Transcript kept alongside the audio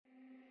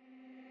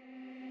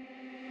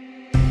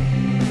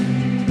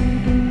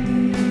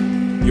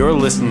You're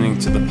listening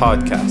to the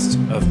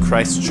podcast of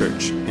Christ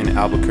Church in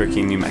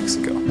Albuquerque, New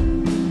Mexico.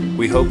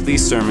 We hope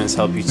these sermons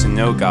help you to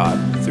know God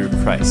through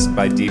Christ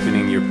by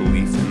deepening your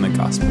belief in the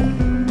gospel.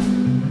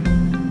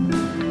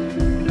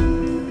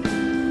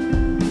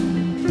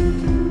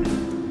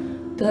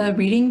 The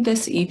reading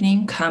this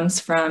evening comes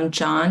from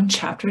John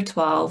chapter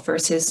 12,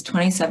 verses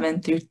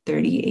 27 through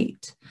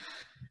 38.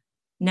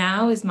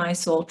 Now is my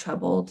soul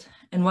troubled,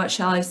 and what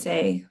shall I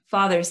say?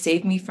 Father,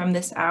 save me from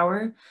this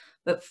hour.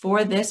 But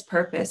for this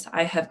purpose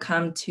I have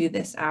come to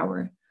this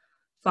hour.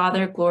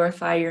 Father,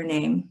 glorify your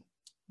name.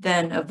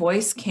 Then a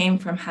voice came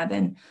from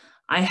heaven.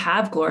 I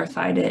have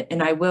glorified it,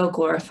 and I will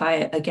glorify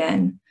it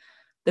again.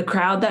 The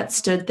crowd that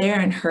stood there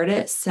and heard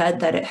it said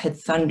that it had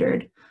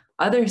thundered.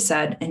 Others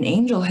said, an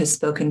angel has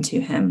spoken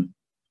to him.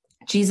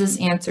 Jesus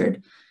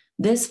answered,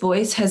 this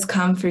voice has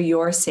come for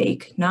your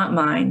sake, not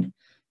mine.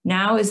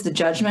 Now is the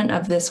judgment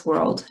of this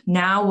world.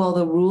 Now will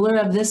the ruler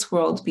of this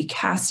world be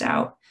cast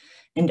out.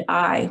 And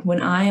I,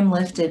 when I am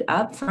lifted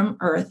up from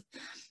earth,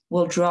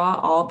 will draw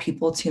all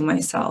people to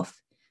myself.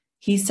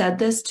 He said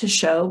this to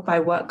show by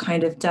what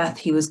kind of death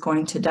he was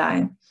going to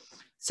die.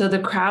 So the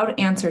crowd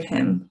answered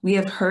him, we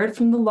have heard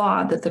from the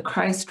law that the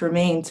Christ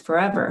remains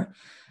forever.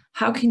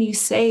 How can you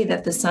say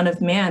that the Son of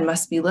Man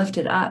must be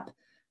lifted up?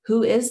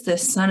 Who is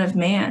this Son of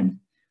Man?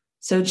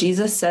 So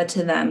Jesus said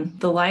to them,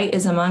 the light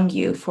is among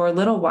you for a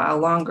little while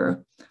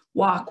longer.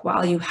 Walk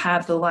while you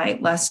have the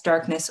light, lest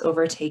darkness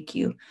overtake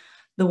you.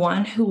 The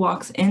one who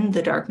walks in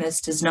the darkness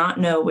does not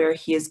know where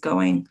he is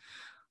going.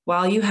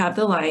 While you have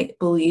the light,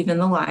 believe in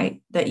the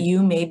light, that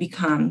you may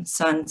become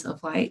sons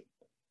of light.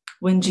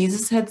 When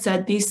Jesus had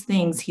said these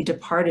things, he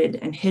departed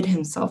and hid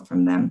himself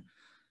from them.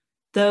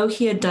 Though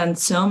he had done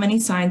so many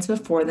signs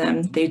before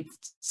them, they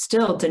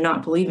still did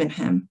not believe in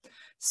him,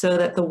 so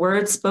that the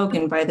words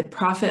spoken by the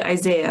prophet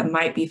Isaiah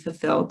might be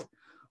fulfilled.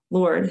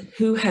 Lord,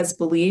 who has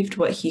believed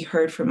what he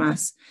heard from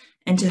us,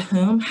 and to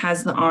whom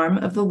has the arm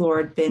of the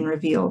Lord been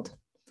revealed?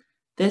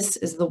 This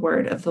is the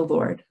word of the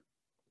Lord.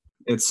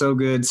 It's so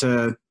good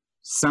to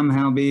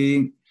somehow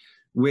be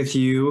with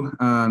you.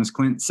 As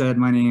Clint said,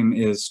 my name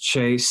is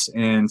Chase,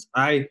 and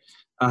I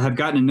have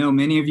gotten to know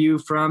many of you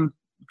from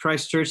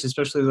Christ Church,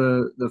 especially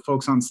the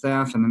folks on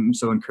staff, and I'm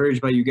so encouraged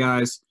by you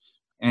guys,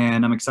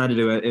 and I'm excited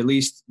to at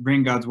least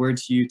bring God's word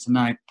to you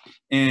tonight.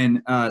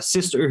 And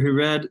sister who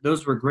read,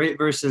 those were great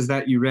verses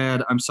that you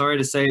read. I'm sorry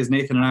to say, as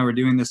Nathan and I were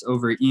doing this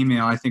over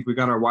email, I think we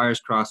got our wires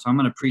crossed, so I'm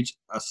going to preach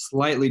a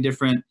slightly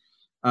different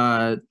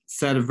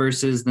set of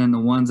verses than the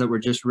ones that were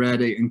just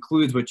read. It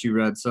includes what you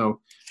read,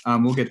 so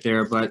we'll get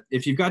there. But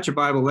if you've got your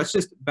Bible, let's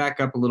just back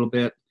up a little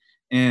bit,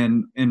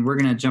 and we're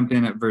going to jump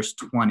in at verse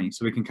 20,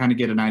 so we can kind of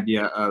get an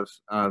idea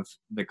of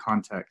the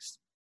context.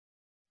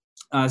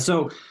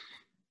 So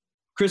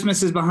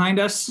Christmas is behind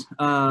us.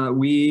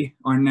 We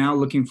are now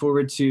looking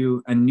forward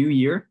to a new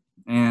year,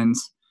 and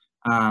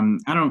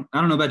I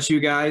don't know about you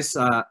guys.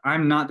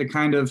 I'm not the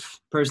kind of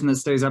person that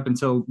stays up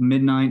until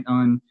midnight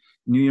on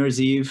New Year's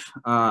Eve.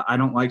 I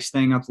don't like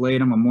staying up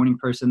late. I'm a morning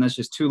person. That's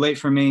just too late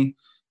for me.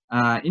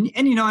 And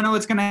you know, I know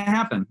it's going to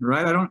happen,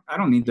 right? I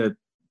don't need to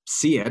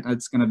see it.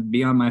 It's going to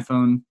be on my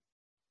phone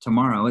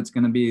tomorrow. It's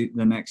going to be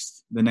the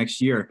next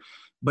year.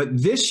 But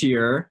this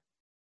year,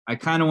 I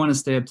kind of want to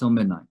stay up till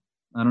midnight.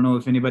 I don't know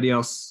if anybody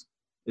else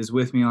is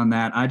with me on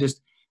that.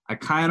 I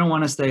kind of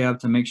want to stay up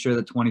to make sure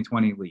that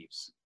 2020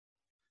 leaves.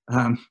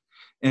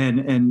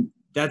 And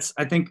that's,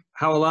 I think,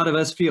 how a lot of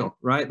us feel,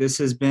 right? This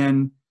has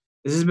been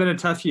a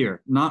tough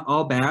year. Not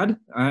all bad.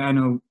 I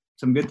know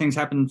some good things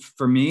happened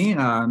for me.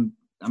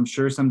 I'm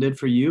sure some did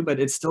for you, but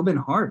it's still been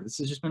hard. This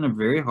has just been a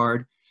very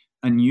hard,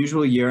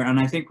 unusual year. And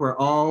I think we're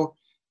all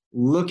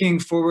looking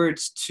forward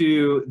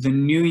to the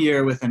new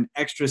year with an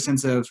extra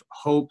sense of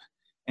hope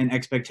and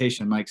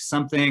expectation. Like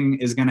something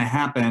is going to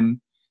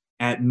happen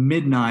at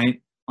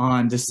midnight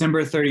on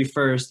December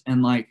 31st,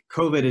 and like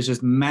COVID is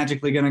just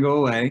magically going to go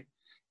away,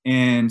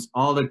 and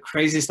all the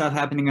crazy stuff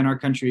happening in our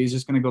country is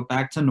just going to go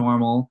back to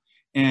normal.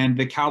 And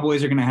the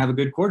Cowboys are going to have a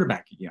good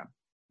quarterback again.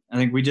 I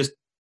think we just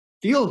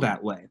feel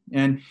that way.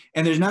 And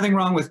there's nothing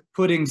wrong with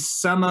putting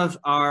some of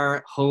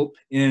our hope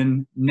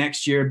in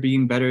next year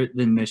being better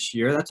than this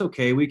year. That's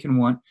okay. We can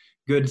want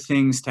good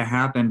things to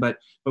happen, but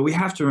we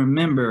have to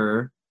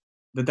remember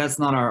that that's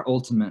not our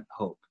ultimate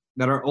hope.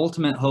 That our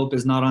ultimate hope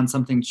is not on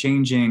something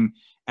changing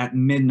at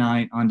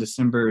midnight on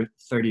December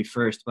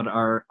 31st, but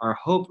our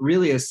hope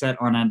really is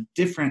set on a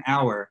different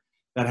hour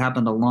that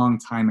happened a long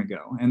time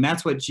ago. And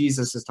that's what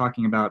Jesus is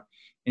talking about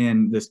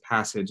in this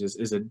passage,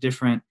 is a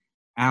different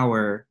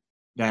hour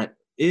that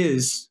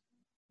is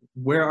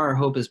where our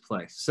hope is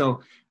placed.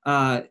 So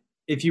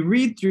if you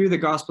read through the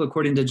Gospel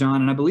according to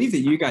John, and I believe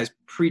that you guys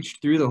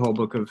preached through the whole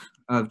book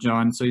of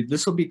John, so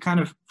this will be kind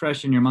of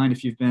fresh in your mind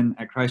if you've been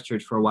at Christ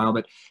Church for a while,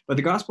 but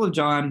the Gospel of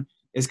John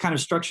is kind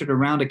of structured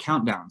around a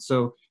countdown.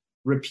 So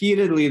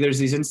repeatedly, there's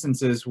these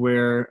instances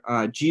where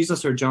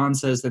Jesus or John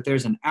says that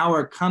there's an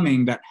hour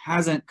coming that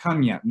hasn't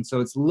come yet. And so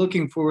it's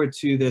looking forward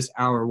to this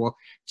hour. Well,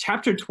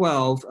 chapter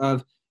 12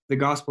 of the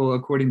Gospel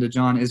according to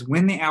John is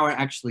when the hour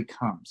actually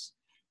comes.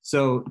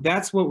 So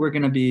that's what we're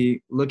going to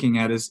be looking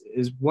at is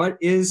what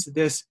is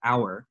this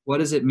hour? What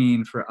does it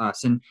mean for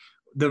us? And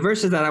the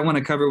verses that I want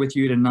to cover with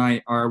you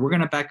tonight are, we're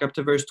going to back up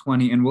to verse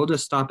 20, and we'll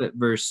just stop at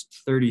verse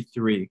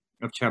 33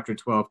 of chapter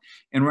 12.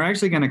 And we're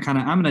actually going to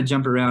I'm going to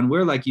jump around.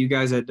 We're like you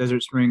guys at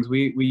Desert Springs.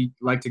 We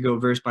like to go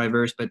verse by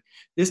verse, but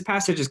this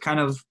passage is kind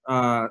of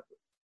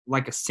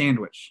like a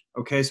sandwich.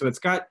 Okay, so it's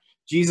got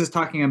Jesus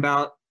talking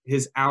about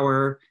his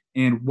hour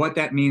and what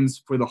that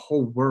means for the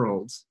whole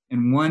world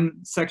in one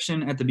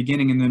section at the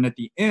beginning, and then at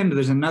the end,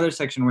 there's another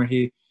section where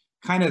he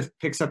kind of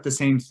picks up the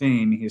same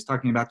thing. He's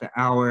talking about the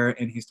hour,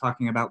 and he's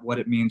talking about what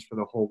it means for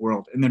the whole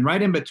world. And then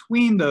right in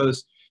between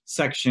those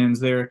sections,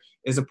 there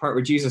is a part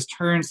where Jesus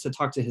turns to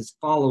talk to his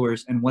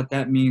followers and what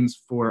that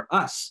means for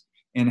us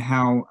and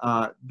how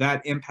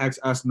that impacts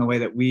us in the way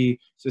that we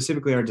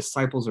specifically are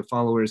disciples or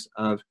followers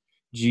of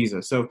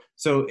Jesus. So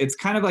it's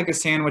kind of like a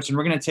sandwich, and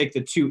we're going to take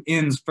the two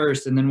ends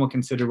first, and then we'll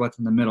consider what's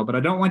in the middle. But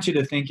I don't want you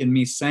to think in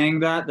me saying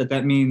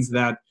that means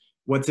that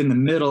what's in the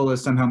middle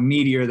is somehow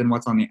meatier than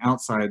what's on the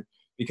outside,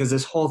 because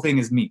this whole thing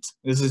is meat.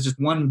 This is just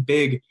one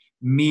big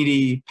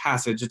meaty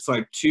passage. It's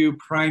like two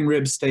prime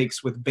rib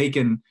steaks with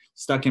bacon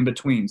stuck in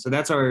between. So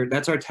that's our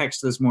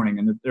text this morning.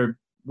 And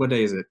what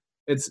day is it?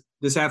 It's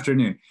this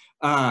afternoon.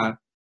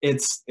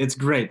 It's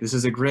great. This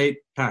is a great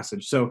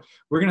passage. So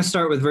we're going to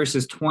start with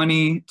verses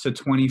 20 to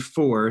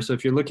 24. So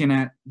if you're looking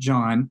at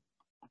John,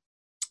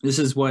 this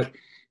is what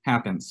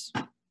happens.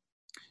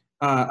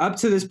 Up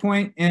to this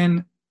point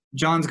in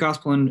John's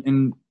gospel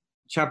in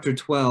chapter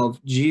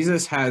 12,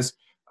 Jesus has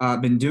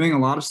been doing a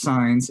lot of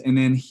signs, and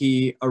then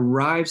he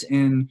arrives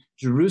in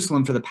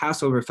Jerusalem for the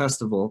Passover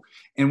festival.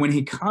 And when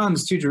he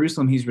comes to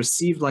Jerusalem, he's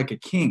received like a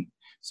king.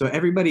 So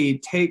everybody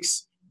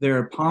takes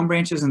their palm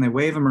branches and they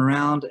wave them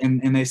around,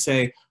 and they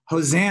say,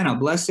 "Hosanna,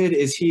 blessed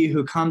is he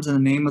who comes in the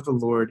name of the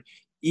Lord,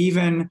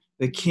 even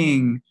the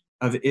King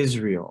of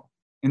Israel."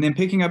 And then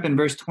picking up in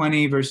verse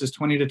 20, verses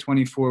 20 to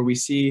 24, we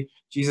see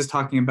Jesus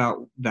talking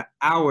about the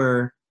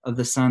hour of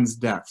the Son's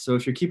death. So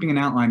if you're keeping an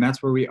outline,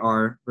 that's where we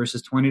are,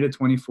 verses 20 to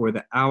 24,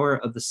 the hour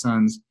of the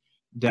Son's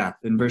death.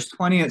 In verse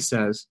 20, it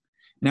says,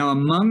 "Now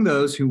among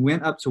those who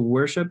went up to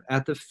worship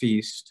at the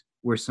feast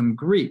were some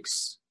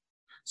Greeks.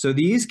 So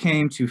these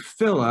came to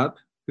Philip,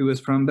 who was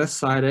from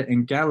Bethsaida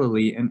in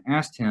Galilee, and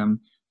asked him,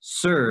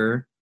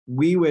 'Sir,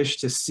 we wish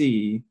to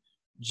see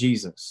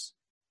Jesus.'"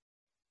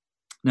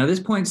 Now this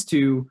points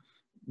to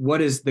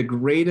what is the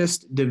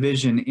greatest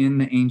division in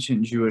the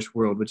ancient Jewish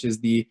world, which is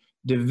the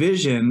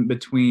division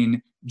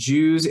between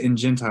Jews and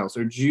Gentiles,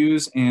 or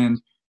Jews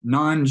and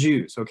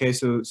non-Jews. Okay,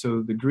 so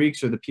the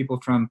Greeks are the people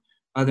from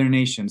other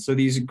nations. So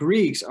these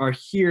Greeks are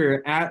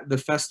here at the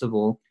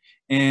festival,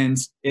 and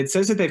it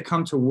says that they've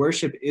come to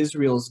worship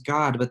Israel's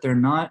God, but they're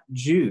not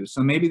Jews.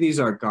 So maybe these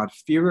are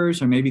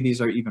God-fearers, or maybe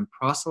these are even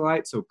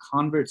proselytes, so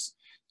converts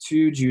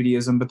to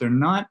Judaism, but they're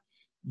not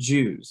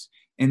Jews.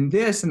 And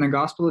this, in the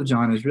Gospel of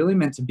John, is really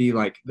meant to be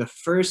like the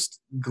first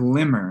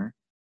glimmer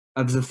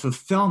of the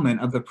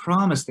fulfillment of the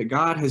promise that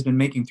God has been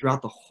making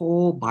throughout the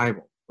whole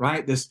Bible,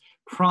 right? This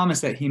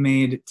promise that he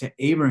made to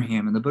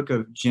Abraham in the book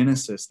of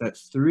Genesis, that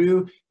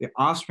through the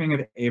offspring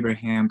of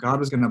Abraham, God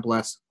was going to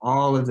bless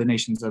all of the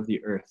nations of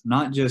the earth,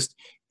 not just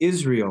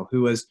Israel,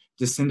 who was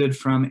descended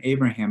from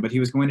Abraham, but he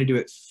was going to do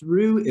it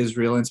through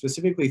Israel, and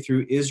specifically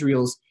through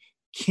Israel's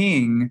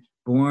king,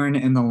 born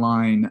in the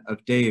line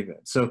of David.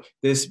 So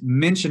this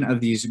mention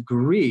of these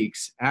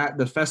Greeks at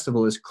the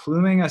festival is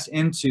cluing us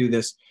into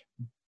this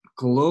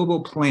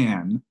global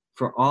plan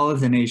for all of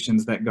the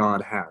nations that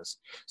God has.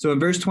 So in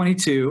verse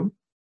 22,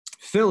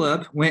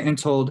 Philip went and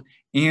told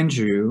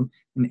Andrew,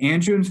 and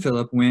Andrew and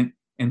Philip went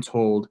and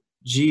told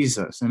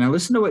Jesus. And now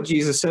listen to what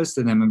Jesus says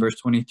to them in verse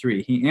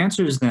 23. He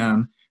answers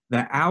them,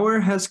 "The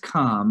hour has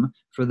come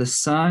for the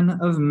Son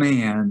of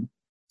Man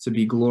to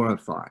be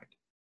glorified."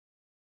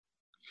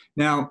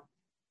 Now,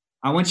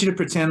 I want you to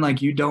pretend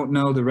like you don't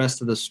know the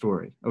rest of the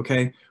story,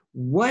 okay?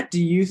 What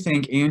do you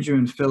think Andrew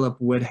and Philip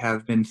would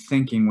have been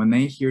thinking when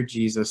they hear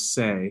Jesus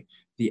say,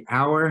 "The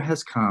hour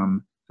has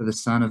come for the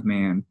Son of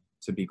Man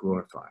to be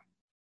glorified"?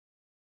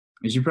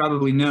 As you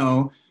probably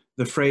know,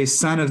 the phrase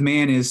Son of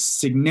Man is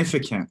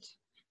significant.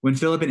 When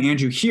Philip and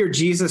Andrew hear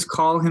Jesus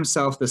call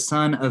himself the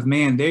Son of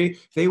Man, they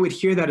would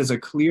hear that as a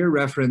clear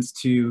reference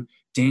to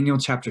Daniel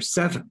chapter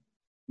 7,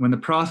 when the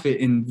prophet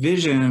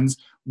envisions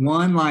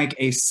one like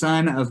a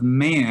son of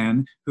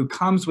man who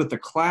comes with the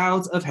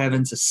clouds of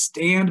heaven to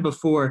stand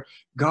before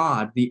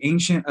God, the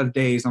Ancient of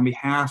Days, on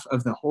behalf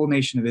of the whole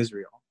nation of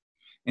Israel.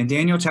 And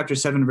Daniel chapter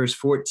 7, verse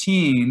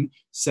 14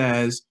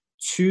 says,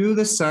 "To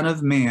the Son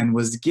of Man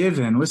was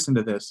given," listen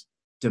to this,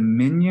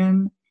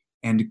 "dominion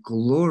and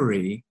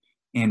glory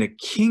and a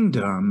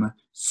kingdom,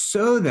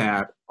 so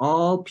that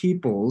all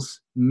peoples,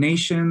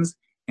 nations,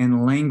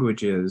 and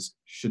languages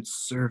should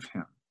serve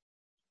him.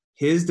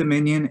 His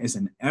dominion is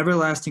an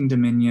everlasting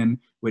dominion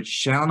which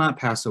shall not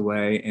pass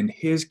away, and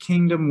his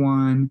kingdom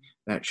one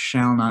that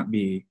shall not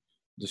be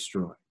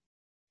destroyed."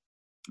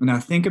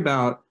 Now think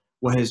about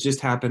what has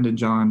just happened in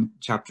John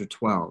chapter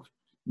 12.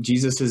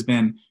 Jesus has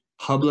been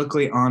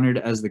publicly honored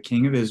as the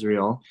king of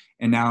Israel.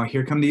 And now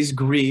here come these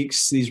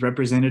Greeks, these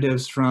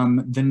representatives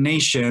from the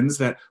nations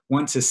that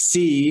want to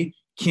see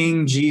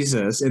King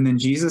Jesus. And then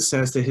Jesus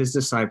says to his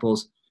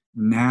disciples,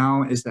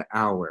 now is the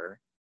hour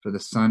for the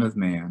Son of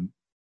Man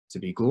to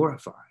be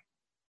glorified.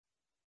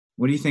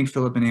 What do you think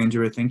Philip and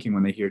Andrew are thinking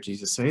when they hear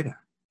Jesus say that?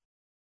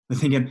 They're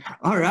thinking,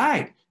 all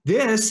right,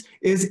 this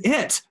is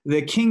it.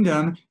 The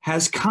kingdom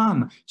has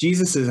come.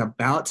 Jesus is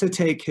about to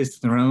take his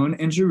throne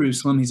in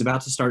Jerusalem. He's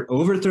about to start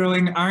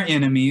overthrowing our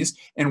enemies,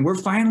 and we're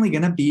finally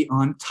going to be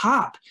on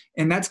top.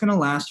 And that's going to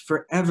last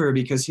forever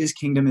because his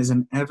kingdom is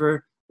an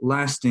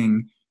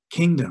everlasting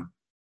kingdom.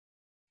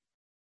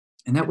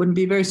 And that wouldn't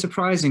be very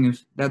surprising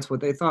if that's what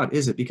they thought,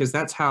 is it? Because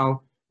that's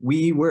how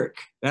we work.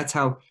 That's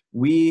how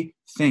we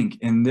think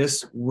in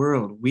this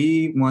world.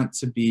 We want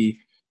to be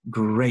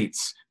great.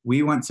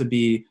 We want to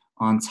be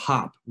on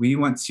top. We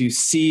want to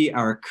see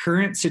our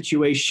current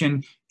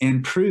situation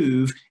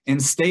improve and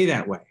stay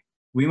that way.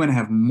 We want to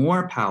have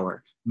more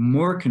power,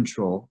 more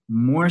control,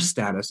 more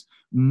status,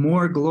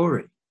 more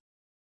glory.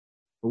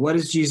 But what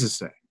does Jesus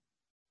say?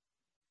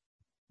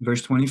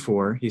 Verse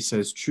 24, he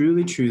says,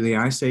 truly, truly,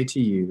 I say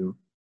to you,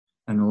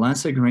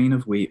 unless a grain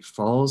of wheat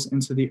falls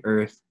into the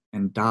earth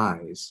and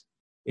dies,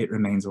 it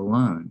remains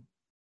alone.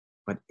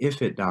 But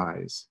if it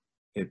dies,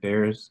 it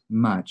bears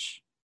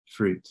much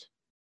fruit.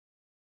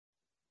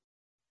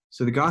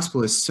 So the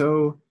gospel is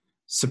so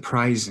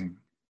surprising.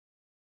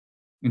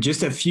 In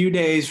just a few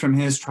days from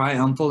his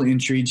triumphal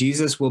entry,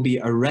 Jesus will be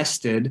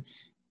arrested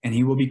and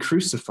he will be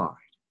crucified.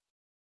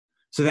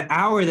 So the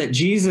hour that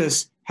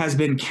Jesus has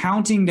been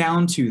counting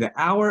down to, the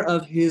hour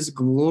of his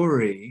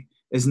glory,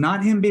 is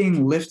not him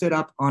being lifted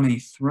up on a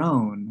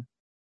throne,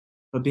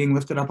 but being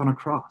lifted up on a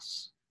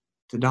cross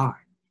to die.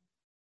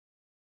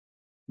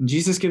 And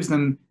Jesus gives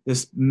them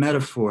this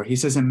metaphor. He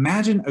says,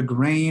 imagine a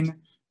grain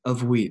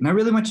of wheat. And I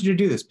really want you to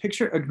do this.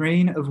 Picture a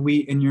grain of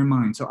wheat in your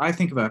mind. So I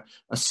think of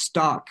a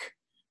stalk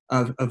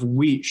of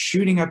wheat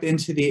shooting up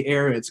into the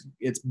air.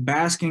 It's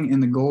basking in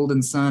the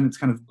golden sun. It's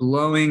kind of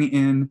blowing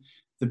in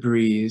the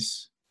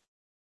breeze.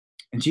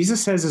 And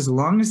Jesus says, as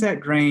long as that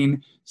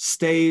grain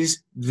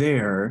stays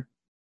there,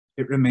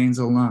 it remains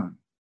alone.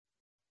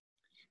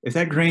 If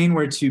that grain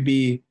were to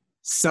be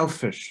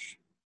selfish,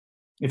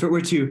 if it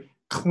were to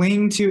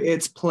cling to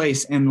its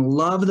place and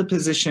love the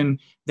position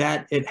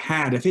that it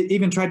had, if it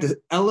even tried to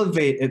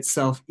elevate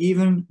itself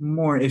even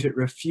more, if it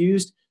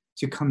refused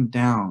to come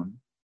down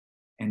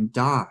and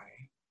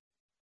die,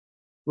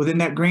 well, then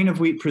that grain of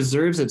wheat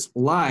preserves its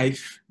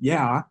life,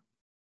 yeah,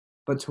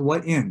 but to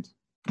what end?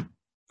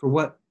 For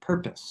what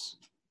purpose?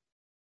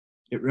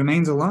 It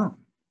remains alone.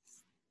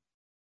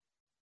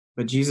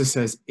 But Jesus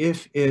says,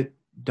 if it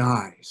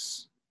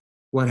dies,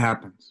 what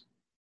happens?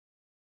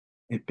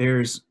 It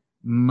bears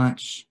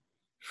much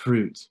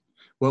fruit.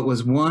 What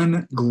was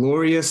one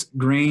glorious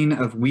grain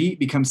of wheat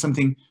becomes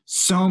something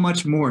so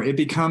much more. It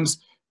becomes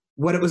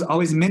what it was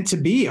always meant to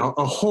be, a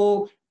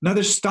whole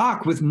another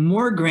stalk with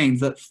more grains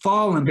that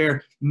fall and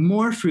bear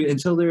more fruit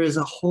until there is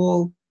a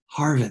whole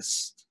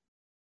harvest.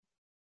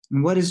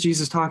 And what is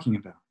Jesus talking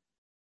about?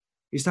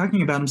 He's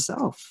talking about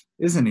himself,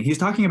 isn't he? He's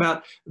talking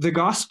about the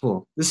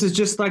gospel. This is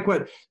just like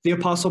what the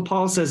Apostle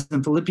Paul says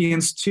in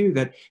Philippians 2,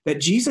 that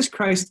Jesus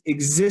Christ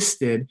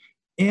existed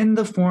in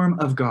the form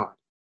of God.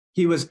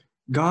 He was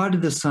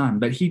God the Son,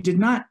 but he did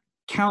not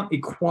count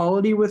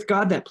equality with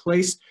God, that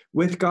place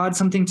with God,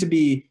 something to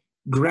be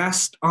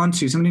grasped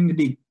onto, something to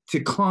be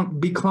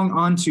clung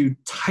onto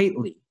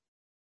tightly.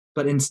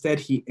 But instead,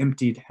 he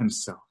emptied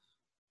himself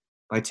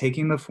by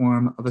taking the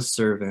form of a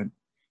servant,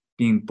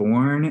 being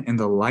born in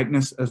the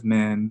likeness of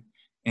men,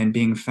 and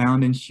being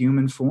found in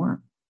human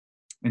form.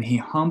 And he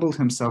humbled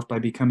himself by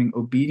becoming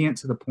obedient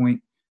to the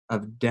point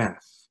of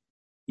death,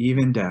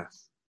 even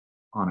death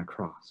on a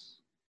cross.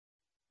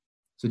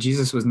 So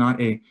Jesus was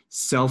not a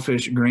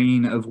selfish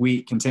grain of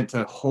wheat content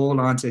to hold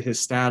on to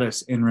his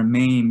status and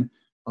remain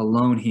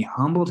alone. He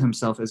humbled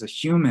himself as a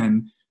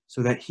human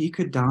so that he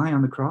could die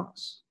on the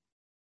cross.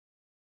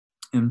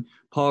 And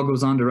Paul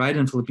goes on to write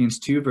in Philippians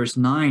 2, verse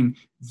 9,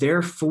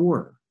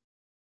 therefore,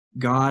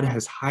 God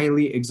has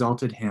highly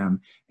exalted him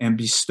and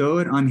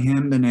bestowed on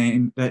him the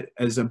name that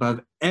is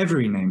above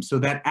every name, so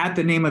that at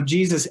the name of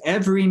Jesus,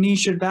 every knee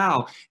should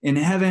bow in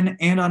heaven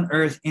and on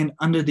earth and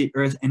under the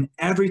earth, and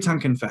every tongue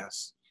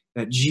confess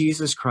that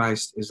Jesus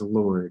Christ is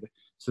Lord,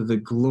 to the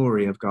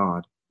glory of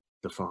God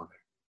the Father.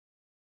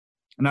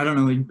 And I don't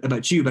know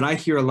about you, but I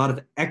hear a lot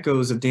of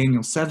echoes of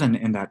Daniel 7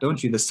 in that,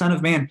 don't you? The Son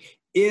of Man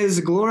is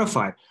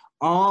glorified.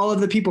 All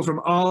of the people from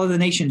all of the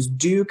nations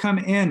do come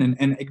in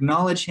and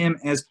acknowledge him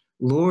as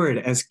Lord,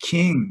 as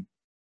King.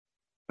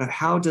 But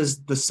how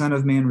does the Son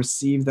of Man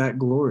receive that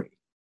glory?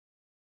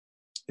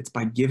 It's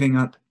by giving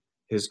up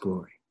his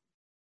glory.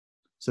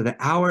 So the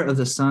hour of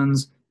the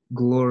Son's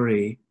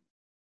glory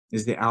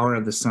is the hour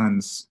of the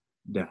Son's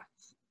death.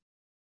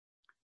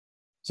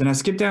 So now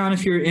skip down,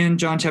 if you're in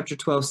John chapter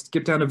 12,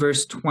 skip down to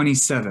verse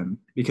 27,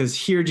 because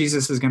here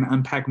Jesus is going to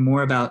unpack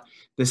more about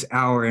this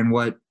hour and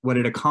what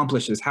it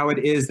accomplishes, how it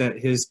is that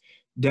his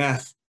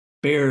death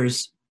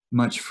bears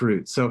much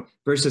fruit. So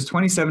verses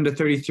 27 to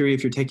 33,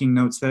 if you're taking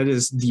notes, that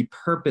is the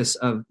purpose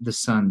of the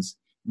Son's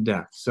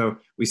death. So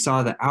we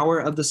saw the hour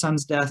of the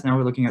Son's death. Now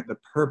we're looking at the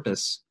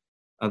purpose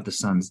of the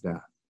Son's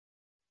death.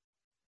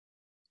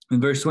 In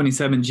verse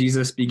 27,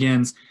 Jesus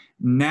begins,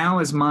 "Now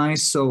is my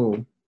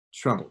soul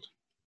troubled."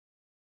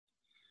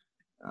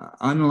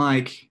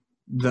 Unlike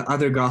the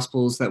other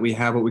Gospels that we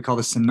have, what we call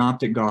the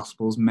Synoptic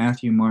Gospels,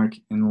 Matthew, Mark,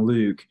 and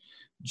Luke,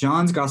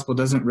 John's Gospel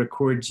doesn't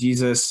record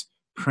Jesus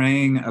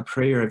praying a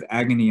prayer of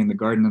agony in the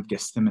Garden of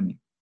Gethsemane.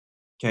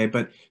 Okay,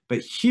 but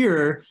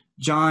here,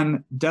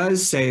 John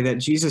does say that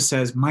Jesus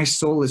says, "My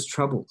soul is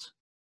troubled."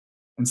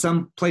 In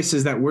some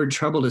places, that word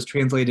troubled is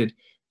translated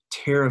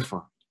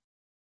terrified.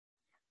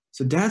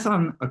 So death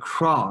on a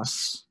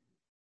cross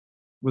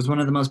was one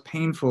of the most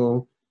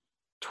painful,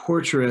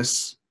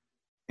 torturous,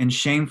 and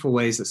shameful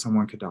ways that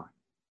someone could die.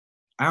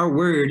 Our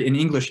word in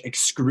English,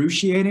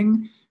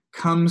 excruciating,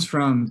 comes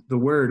from the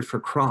word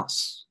for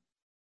cross.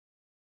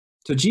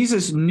 So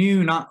Jesus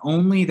knew not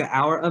only the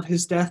hour of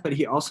his death, but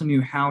he also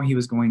knew how he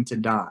was going to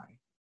die.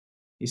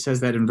 He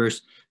says that in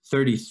verse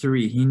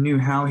 33. He knew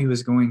how he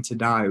was going to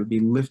die. It would be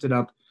lifted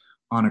up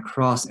on a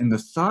cross, and the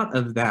thought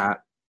of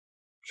that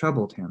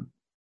troubled him.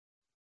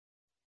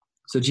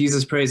 So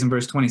Jesus prays in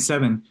verse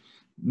 27,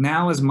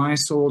 "Now is my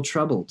soul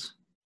troubled.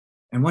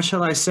 And what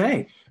shall I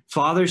say?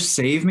 Father,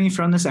 save me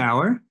from this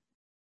hour.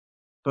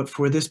 But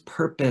for this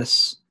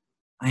purpose,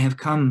 I have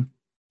come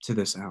to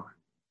this hour."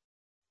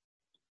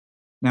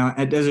 Now,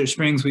 at Desert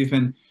Springs, we've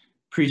been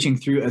preaching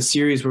through a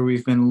series where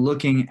we've been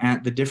looking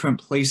at the different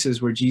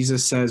places where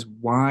Jesus says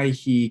why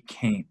he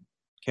came.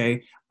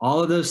 Okay?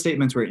 All of those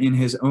statements were in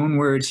his own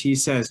words. He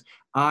says,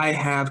 "I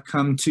have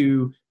come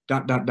to ...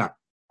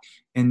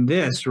 And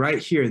this right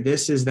here,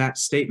 this is that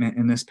statement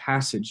in this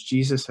passage.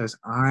 Jesus says,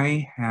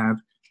 "I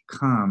have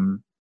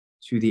come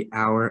to the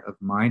hour of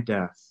my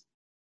death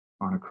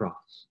on a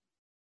cross."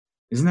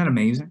 Isn't that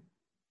amazing?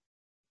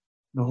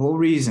 The whole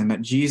reason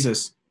that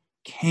Jesus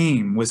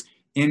came, was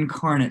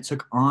incarnate,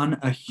 took on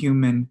a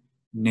human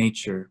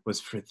nature, was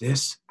for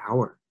this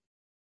hour.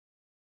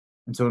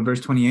 And so in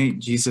verse 28,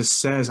 Jesus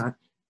says,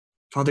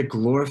 "Father,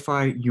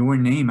 glorify your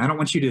name. I don't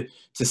want you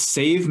to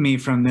save me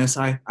from this.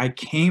 I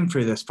came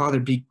for this. Father,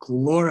 be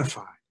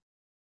glorified."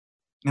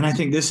 And I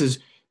think this is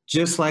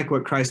just like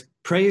what Christ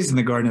prays in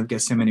the Garden of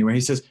Gethsemane, where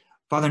he says,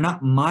 "Father,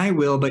 not my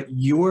will, but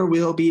your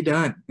will be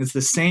done." It's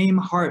the same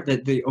heart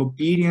that the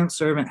obedient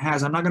servant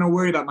has. I'm not going to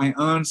worry about my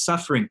own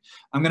suffering.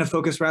 I'm going to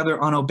focus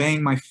rather on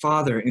obeying my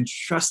Father and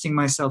trusting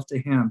myself to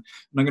him. I'm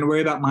not going to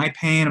worry about my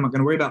pain. I'm not going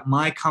to worry about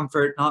my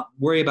comfort, not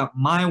worry about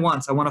my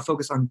wants. I want to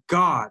focus on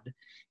God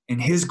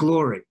and his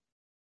glory.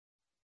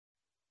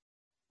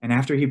 And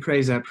after he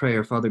prays that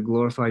prayer, "Father,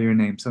 glorify your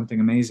name," something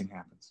amazing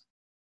happens.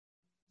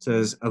 It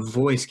says, a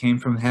voice came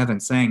from heaven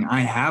saying, "I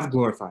have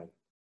glorified it,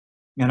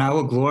 and I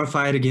will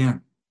glorify it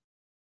again."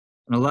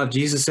 And I love,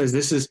 Jesus says,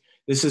 this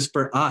is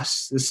for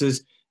us. This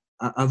is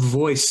a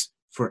voice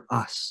for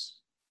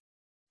us.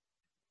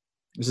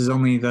 This is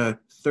only the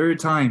third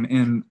time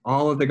in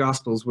all of the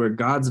Gospels where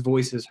God's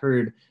voice is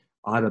heard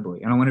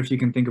audibly. And I wonder if you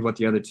can think of what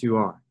the other two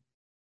are: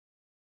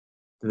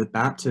 the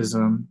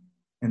baptism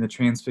and the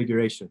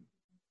transfiguration.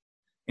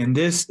 And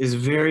this is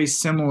very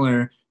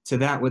similar to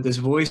that. What this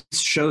voice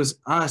shows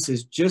us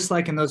is, just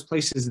like in those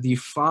places, the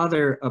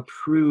Father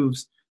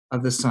approves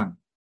of the Son.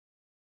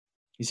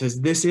 He says,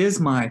 "This is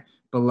my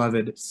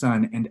beloved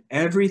Son," and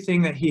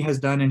everything that he has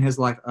done in his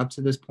life up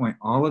to this point,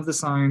 all of the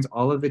signs,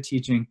 all of the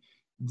teaching,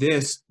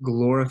 this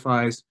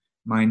glorifies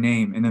my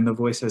name. And then the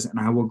voice says, "And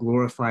I will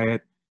glorify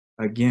it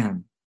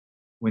again,"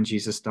 when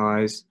Jesus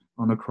dies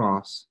on the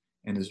cross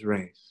and is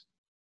raised.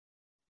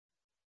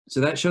 So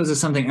that shows us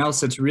something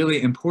else that's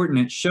really important.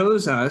 It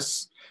shows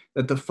us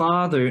that the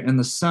Father and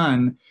the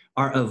Son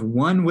are of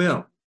one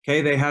will.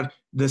 Okay, they have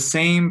the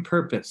same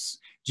purpose.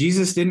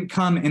 Jesus didn't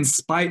come in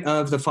spite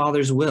of the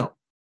Father's will.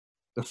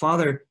 The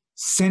Father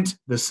sent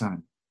the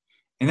Son.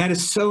 And that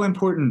is so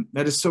important.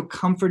 That is so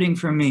comforting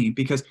for me,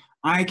 because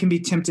I can be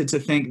tempted to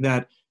think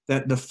that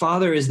the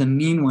Father is the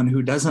mean one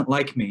who doesn't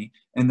like me,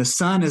 and the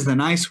Son is the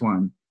nice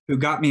one who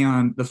got me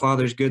on the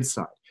Father's good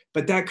side.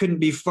 But that couldn't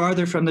be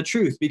farther from the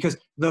truth, because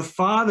the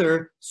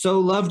Father so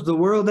loved the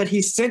world that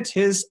he sent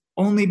his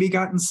only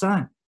begotten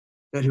Son,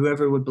 that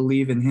whoever would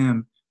believe in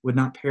him would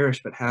not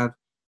perish but have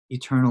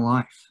eternal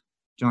life.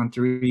 John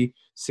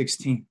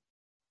 3:16.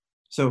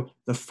 So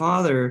the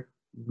Father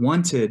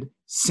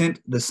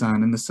sent the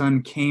Son, and the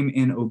Son came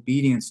in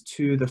obedience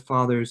to the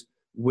Father's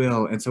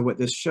will. And so what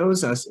this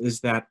shows us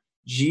is that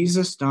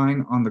Jesus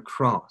dying on the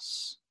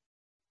cross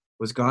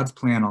was God's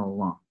plan all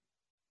along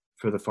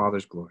for the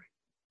Father's glory.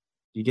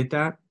 Do you get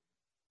that?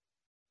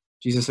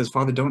 Jesus says,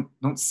 "Father,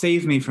 don't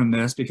save me from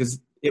this,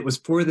 because it was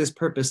for this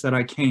purpose that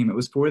I came. It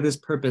was for this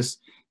purpose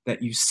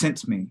that you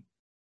sent me,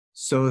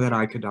 so that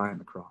I could die on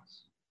the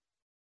cross."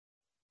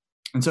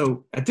 And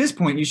so at this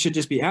point, you should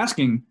just be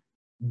asking,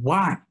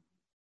 why?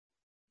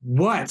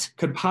 What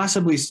could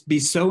possibly be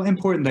so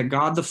important that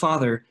God the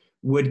Father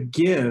would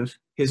give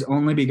his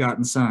only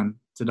begotten Son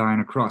to die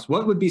on a cross?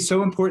 What would be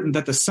so important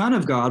that the Son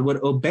of God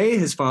would obey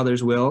his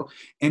Father's will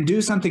and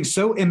do something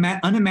so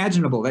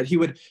unimaginable that he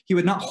would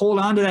not hold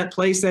on to that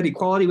place, that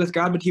equality with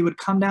God, but he would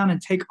come down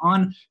and take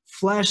on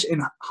flesh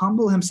and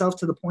humble himself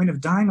to the point of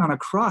dying on a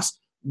cross?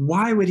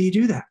 Why would he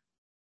do that?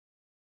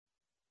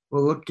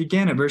 Well, look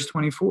again at verse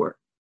 24.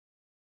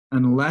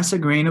 Unless a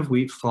grain of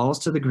wheat falls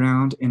to the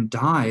ground and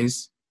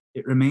dies,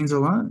 it remains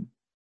alone.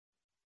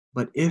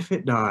 But if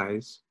it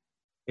dies,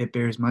 it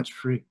bears much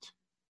fruit.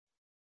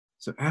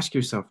 So ask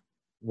yourself,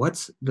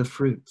 what's the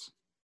fruit?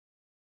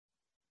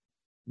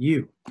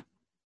 You.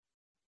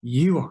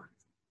 You are.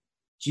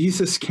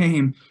 Jesus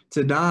came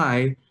to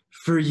die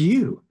for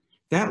you.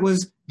 That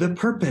was the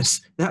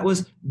purpose. That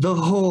was the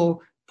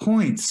whole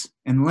point.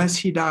 Unless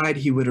he died,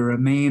 he would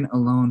remain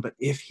alone. But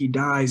if he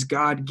dies,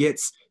 God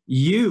gets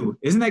you.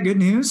 Isn't that good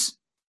news?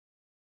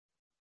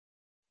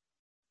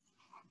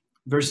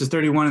 Verses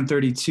 31 and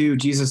 32,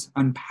 Jesus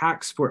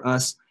unpacks for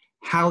us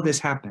how this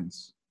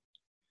happens.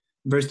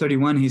 Verse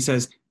 31, he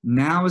says,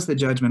 now is the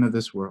judgment of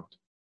this world.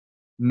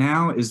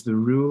 Now is the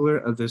ruler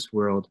of this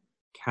world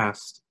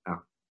cast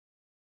out.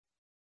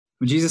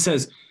 When Jesus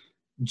says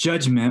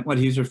judgment, what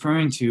he's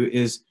referring to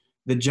is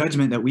the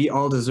judgment that we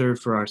all deserve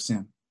for our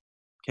sin.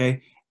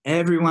 Okay?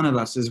 Every one of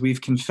us, as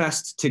we've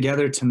confessed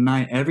together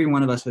tonight, every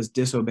one of us has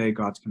disobeyed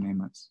God's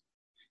commandments.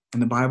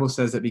 And the Bible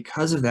says that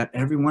because of that,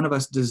 every one of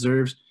us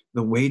deserves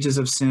the wages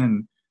of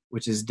sin,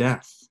 which is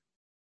death,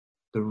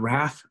 the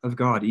wrath of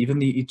God, even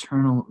the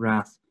eternal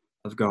wrath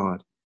of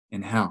God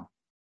in hell.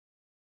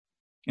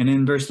 And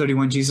in verse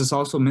 31, Jesus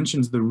also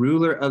mentions the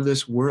ruler of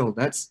this world.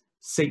 That's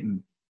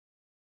Satan.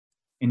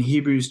 In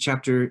Hebrews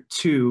chapter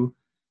 2,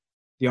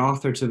 the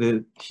author to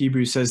the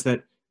Hebrews says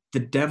that the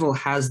devil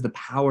has the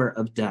power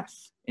of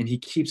death, and he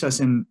keeps us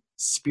in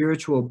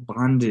spiritual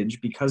bondage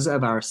because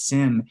of our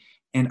sin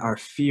and our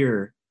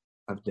fear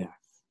of death.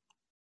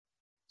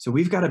 So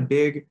we've got a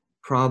big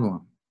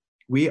problem.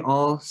 We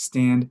all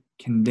stand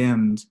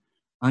condemned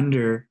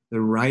under the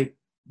right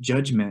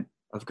judgment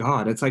of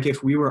God. It's like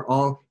if we were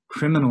all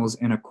criminals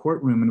in a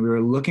courtroom and we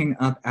were looking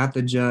up at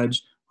the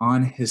judge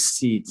on his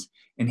seat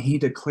and he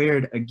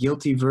declared a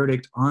guilty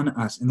verdict on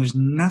us, and there's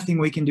nothing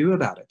we can do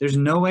about it. There's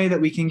no way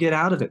that we can get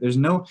out of it. There's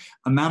no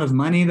amount of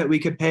money that we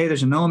could pay.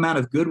 There's no amount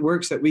of good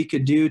works that we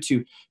could do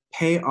to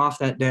pay off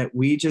that debt.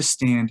 We just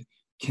stand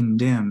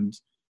condemned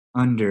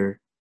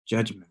under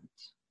judgment.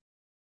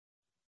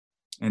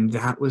 And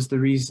that was the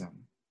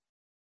reason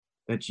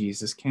that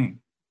Jesus came.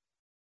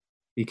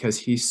 Because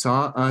he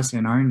saw us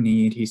in our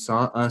need, he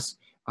saw us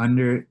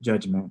under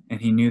judgment,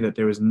 and he knew that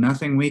there was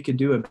nothing we could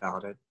do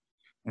about it.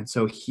 And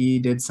so he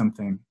did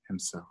something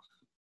himself.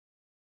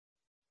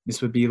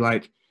 This would be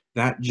like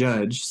that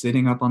judge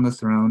sitting up on the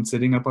throne,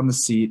 sitting up on the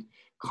seat,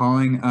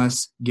 calling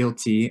us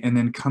guilty, and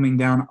then coming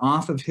down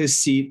off of his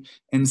seat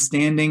and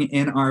standing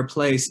in our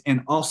place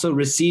and also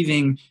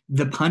receiving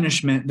the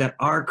punishment that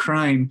our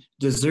crime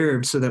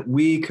deserved so that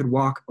we could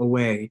walk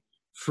away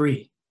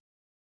free.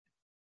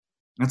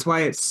 That's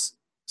why it's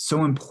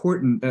so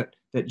important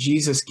that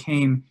Jesus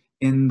came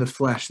in the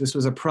flesh. This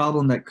was a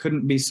problem that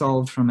couldn't be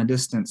solved from a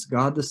distance.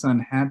 God the Son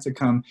had to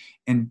come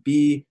and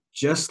be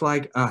just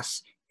like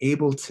us,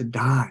 able to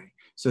die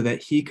so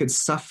that he could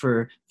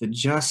suffer the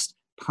just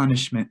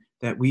punishment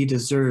that we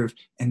deserve.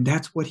 And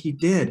that's what he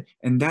did.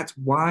 And that's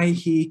why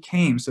he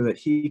came, so that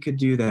he could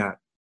do that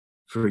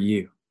for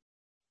you.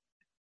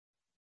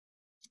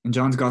 In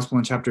John's Gospel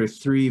in chapter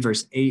 3,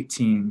 verse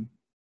 18,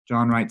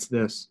 John writes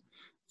this: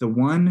 the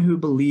one who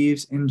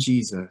believes in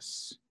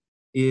Jesus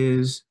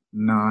is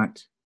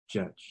not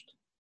judged.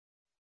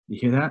 You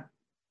hear that?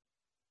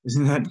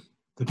 Isn't that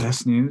the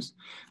best news?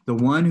 The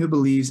one who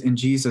believes in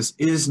Jesus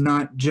is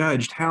not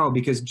judged. How?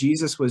 Because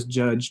Jesus was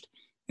judged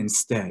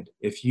instead.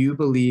 If you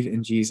believe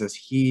in Jesus,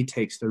 he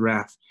takes the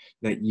wrath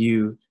that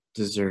you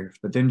deserve.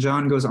 But then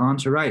John goes on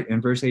to write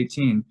in verse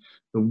 18,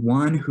 the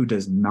one who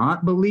does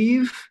not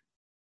believe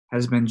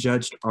has been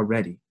judged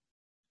already,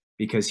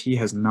 because he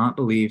has not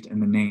believed in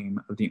the name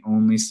of the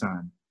only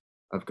Son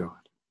of God.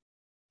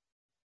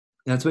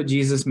 That's what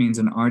Jesus means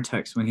in our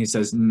text when he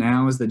says,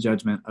 now is the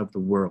judgment of the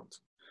world.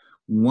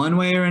 One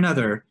way or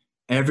another,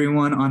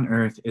 everyone on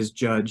earth is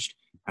judged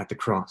at the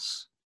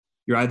cross.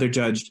 You're either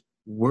judged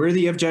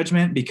worthy of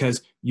judgment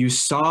because you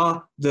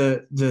saw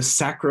the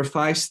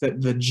sacrifice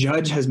that the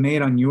judge has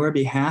made on your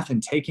behalf,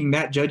 and taking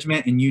that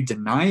judgment and you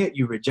deny it,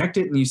 you reject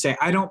it, and you say,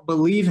 I don't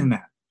believe in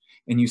that.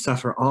 And you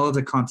suffer all of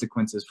the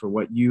consequences for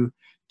what you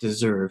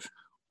deserve.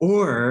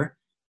 Or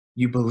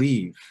you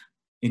believe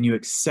and you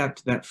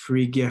accept that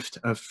free gift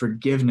of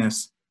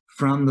forgiveness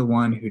from the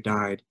one who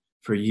died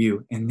for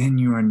you, and then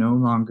you are no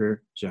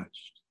longer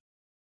judged.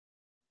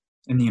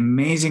 And the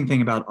amazing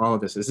thing about all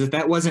of this is, if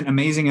that wasn't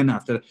amazing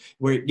enough,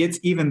 where it gets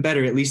even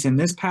better, at least in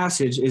this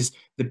passage, is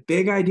the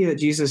big idea that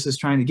Jesus is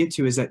trying to get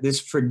to is that this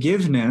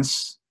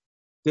forgiveness,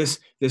 this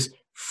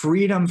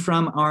freedom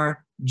from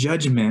our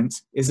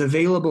judgment is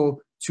available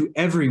to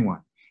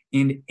everyone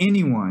and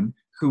anyone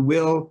who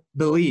will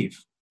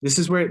believe. This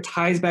is where it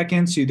ties back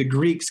into the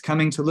Greeks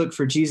coming to look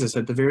for Jesus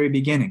at the very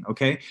beginning,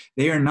 okay?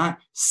 They are not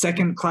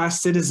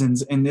second-class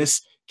citizens in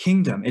this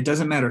kingdom. It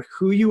doesn't matter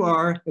who you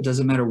are. It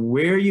doesn't matter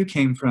where you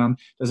came from.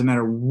 It doesn't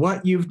matter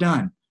what you've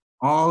done.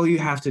 All you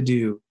have to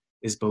do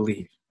is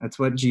believe. That's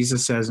what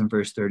Jesus says in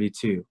verse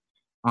 32.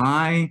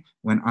 I,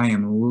 when I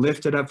am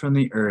lifted up from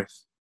the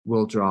earth,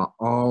 will draw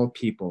all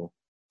people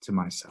to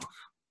myself.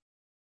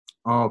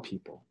 All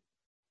people.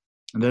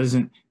 And that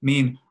doesn't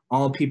mean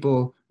all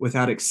people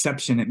without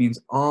exception. It means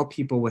all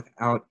people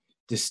without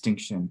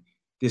distinction.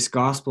 This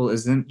gospel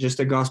isn't just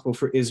a gospel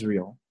for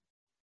Israel.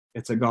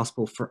 It's a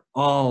gospel for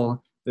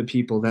all the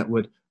people that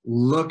would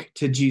look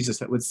to Jesus,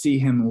 that would see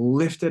him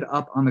lifted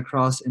up on the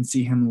cross and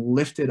see him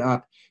lifted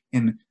up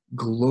in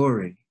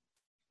glory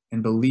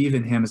and believe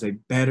in him as a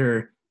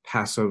better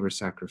Passover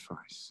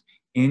sacrifice.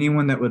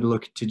 Anyone that would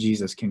look to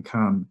Jesus can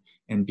come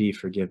and be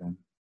forgiven.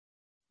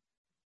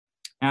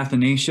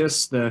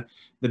 Athanasius, the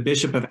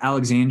bishop of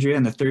Alexandria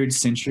in the 3rd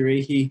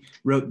century, he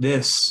wrote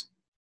this: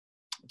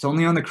 "It's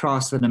only on the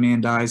cross that a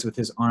man dies with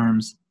his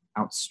arms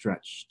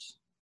outstretched."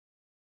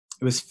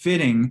 It was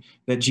fitting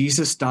that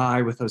Jesus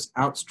die with those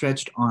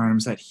outstretched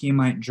arms, that he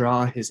might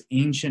draw his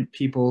ancient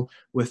people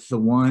with the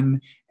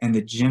one and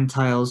the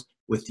Gentiles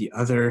with the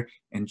other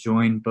and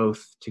join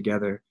both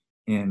together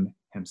in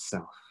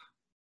himself.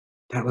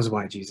 That was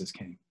why Jesus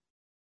came.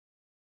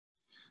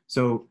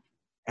 So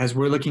as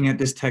we're looking at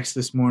this text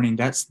this morning,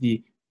 that's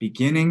the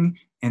beginning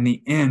and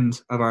the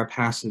end of our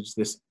passage.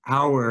 This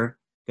hour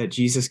that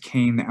Jesus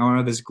came, the hour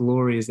of his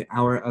glory, is the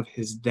hour of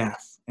his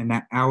death. And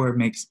that hour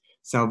makes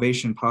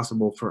salvation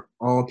possible for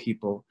all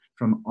people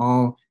from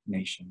all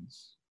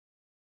nations.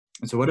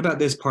 And so what about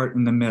this part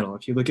in the middle?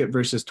 If you look at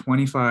verses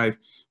 25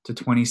 to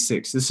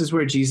 26, this is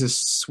where Jesus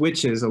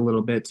switches a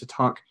little bit to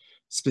talk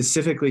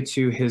specifically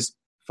to his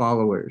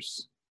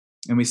followers.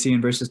 And we see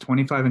in verses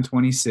 25 and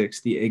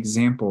 26 the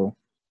example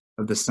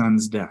of the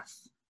Son's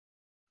death.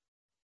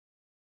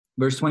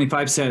 Verse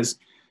 25 says,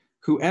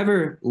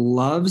 "Whoever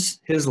loves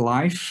his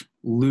life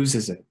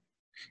loses it.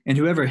 And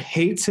whoever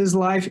hates his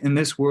life in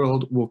this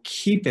world will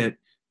keep it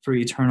for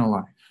eternal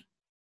life.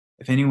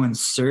 If anyone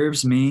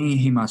serves me,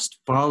 he must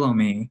follow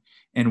me.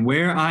 And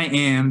where I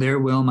am, there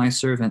will my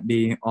servant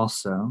be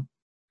also.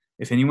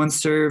 If anyone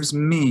serves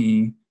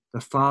me,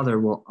 the Father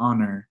will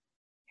honor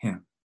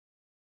him."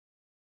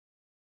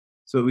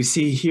 So what we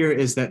see here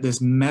is that this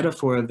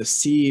metaphor of the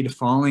seed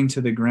falling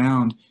to the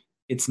ground,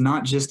 it's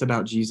not just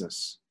about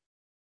Jesus.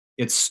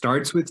 It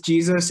starts with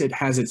Jesus. It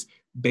has its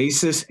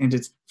basis and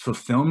its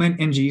fulfillment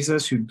in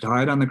Jesus, who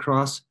died on the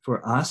cross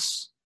for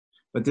us.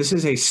 But this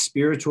is a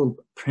spiritual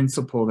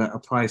principle that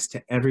applies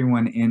to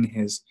everyone in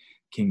his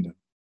kingdom.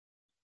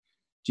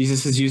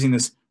 Jesus is using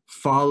this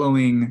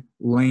following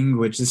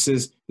language. This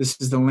is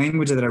the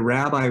language that a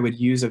rabbi would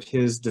use of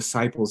his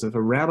disciples. If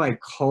a rabbi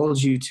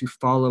called you to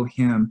follow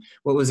him,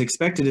 what was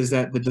expected is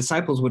that the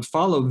disciples would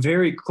follow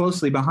very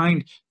closely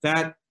behind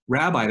that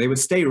rabbi. They would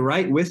stay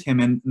right with him,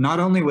 and not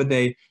only would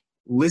they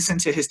listen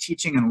to his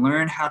teaching and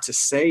learn how to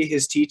say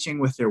his teaching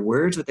with their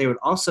words, but they would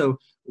also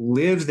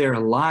live their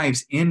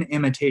lives in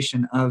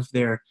imitation of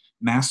their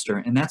master.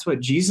 And that's what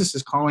Jesus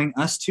is calling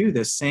us to,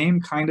 this same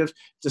kind of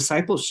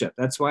discipleship.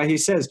 That's why he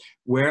says,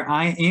 "Where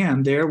I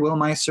am, there will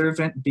my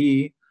servant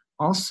be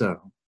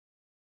also."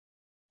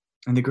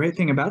 And the great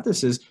thing about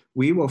this is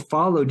we will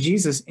follow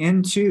Jesus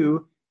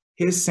into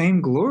his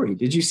same glory.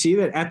 Did you see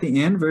that at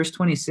the end, verse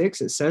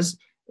 26, it says,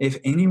 "If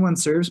anyone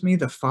serves me,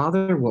 the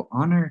Father will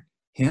honor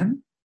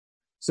him"?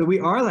 So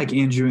we are like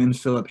Andrew and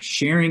Philip,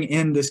 sharing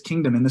in this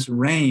kingdom, in this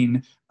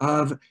reign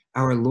of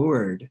our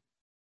Lord.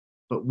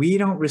 But we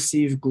don't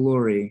receive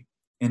glory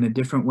in a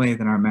different way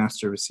than our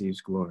master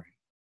receives glory.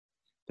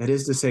 That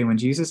is to say, when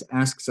Jesus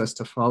asks us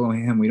to follow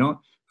him, we don't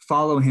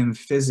follow him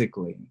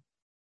physically.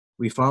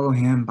 We follow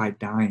him by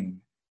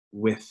dying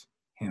with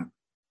him.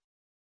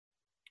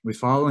 We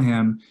follow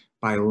him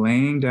by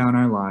laying down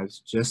our lives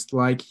just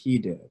like he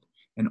did.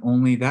 And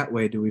only that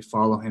way do we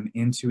follow him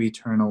into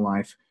eternal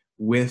life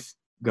with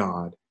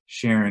God,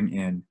 sharing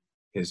in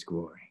his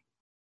glory.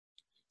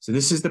 So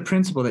this is the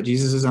principle that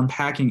Jesus is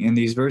unpacking in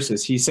these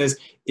verses. He says,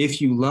 if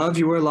you love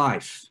your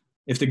life,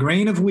 if the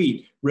grain of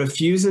wheat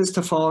refuses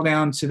to fall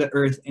down to the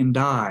earth and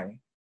die,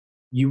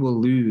 you will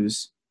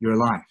lose your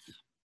life.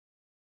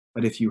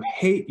 But if you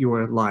hate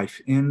your life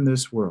in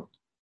this world,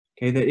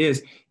 okay, that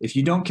is, if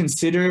you don't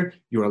consider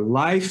your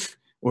life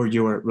or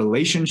your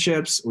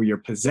relationships or your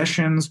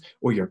possessions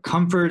or your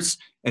comforts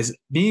as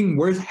being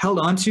worth held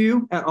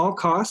onto at all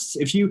costs,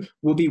 if you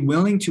will be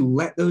willing to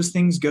let those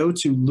things go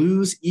to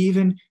lose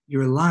even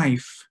your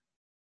life,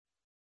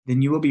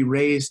 then you will be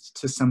raised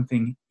to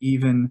something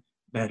even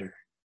better,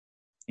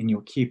 and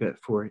you'll keep it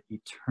for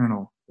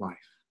eternal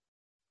life,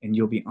 and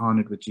you'll be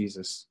honored with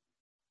Jesus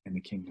in the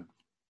kingdom.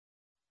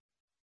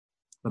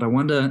 But I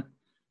want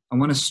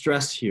to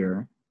stress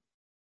here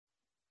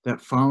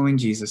that following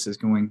Jesus is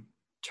going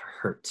to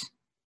hurt.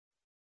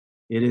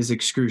 It is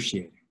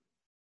excruciating.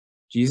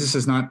 Jesus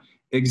is not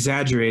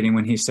exaggerating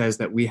when he says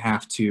that we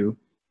have to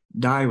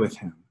die with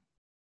him.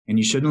 And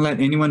you shouldn't let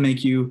anyone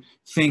make you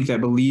think that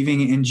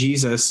believing in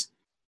Jesus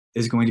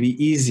is going to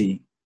be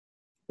easy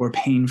or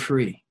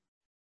pain-free.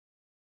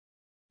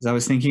 As I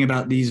was thinking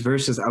about these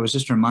verses, I was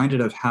just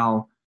reminded of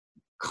how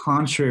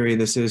contrary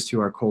this is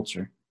to our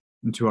culture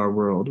and to our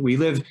world. We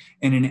live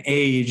in an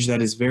age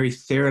that is very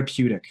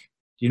therapeutic.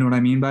 Do you know what I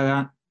mean by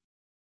that?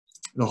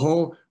 The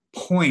whole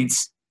point,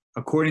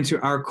 according to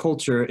our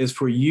culture, is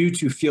for you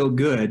to feel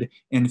good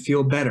and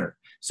feel better.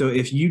 So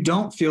if you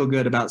don't feel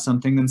good about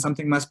something, then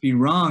something must be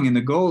wrong. And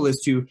the goal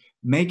is to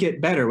make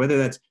it better, whether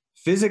that's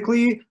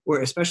physically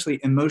or especially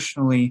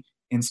emotionally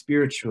and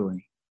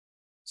spiritually.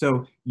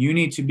 So you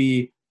need to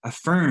be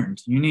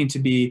affirmed. You need to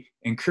be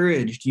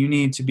encouraged. You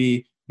need to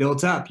be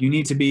built up. You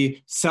need to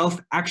be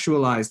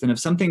self-actualized. And if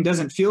something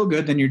doesn't feel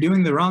good, then you're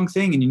doing the wrong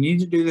thing, and you need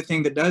to do the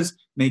thing that does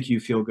make you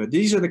feel good.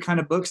 These are the kind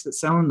of books that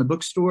sell in the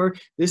bookstore.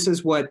 This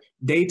is what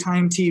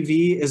daytime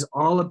TV is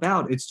all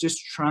about. It's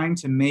just trying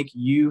to make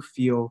you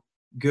feel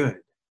good.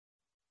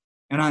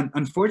 And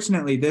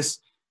unfortunately, this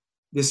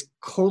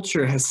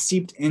culture has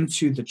seeped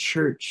into the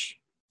church.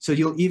 So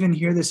you'll even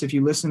hear this if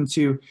you listen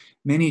to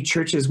many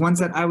churches, ones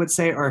that I would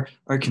say are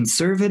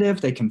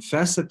conservative. They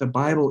confess that the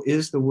Bible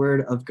is the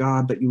word of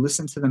God, but you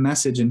listen to the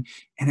message and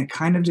it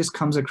kind of just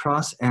comes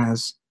across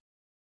as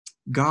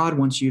God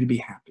wants you to be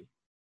happy.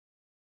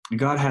 And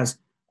God has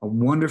a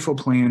wonderful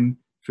plan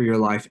for your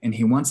life, and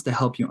he wants to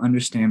help you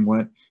understand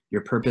what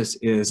your purpose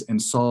is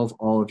and solve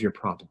all of your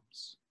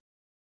problems.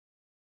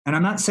 And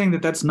I'm not saying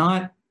that that's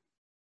not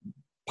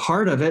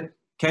part of it,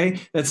 okay?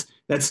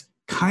 That's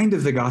kind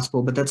of the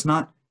gospel, but that's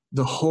not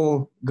the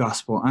whole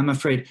gospel. I'm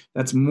afraid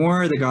that's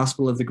more the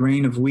gospel of the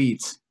grain of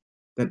wheat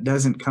that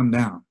doesn't come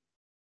down.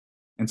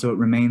 And so it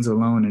remains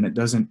alone and it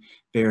doesn't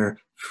bear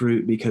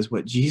fruit, because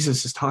what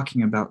Jesus is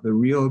talking about, the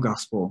real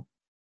gospel,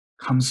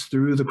 comes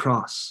through the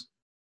cross.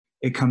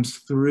 It comes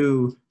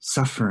through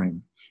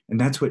suffering. And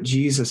that's what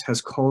Jesus has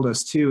called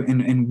us to.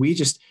 And we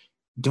just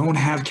don't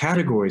have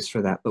categories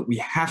for that, but we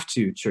have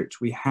to,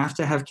 church. We have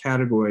to have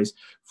categories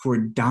for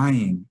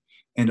dying,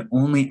 and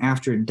only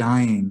after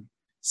dying,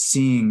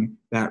 seeing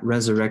that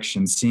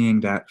resurrection,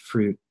 seeing that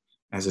fruit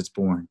as it's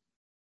born.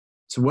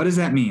 So what does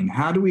that mean?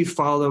 How do we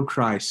follow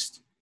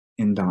Christ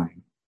in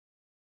dying?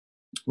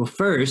 Well,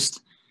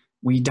 first,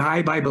 we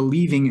die by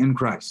believing in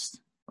Christ.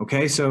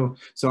 Okay, so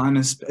I'm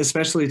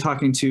especially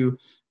talking to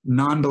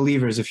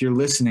non-believers. If you're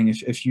listening,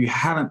 if you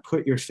haven't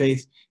put your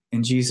faith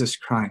in Jesus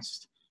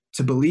Christ,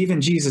 to believe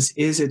in Jesus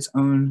is its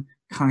own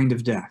kind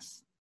of death.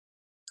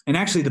 And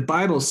actually, the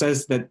Bible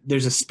says that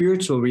there's a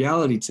spiritual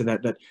reality to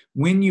that, that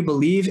when you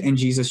believe in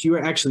Jesus, you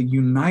are actually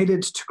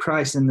united to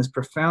Christ in this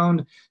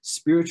profound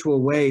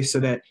spiritual way, so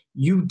that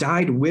you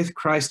died with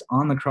Christ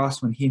on the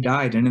cross when he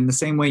died. And in the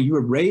same way, you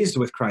were raised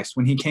with Christ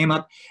when he came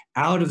up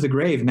out of the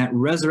grave, and that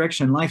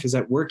resurrection life is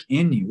at work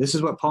in you. This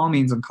is what Paul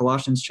means in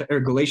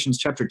Galatians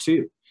chapter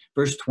 2,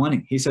 verse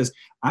 20. He says,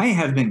 I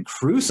have been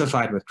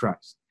crucified with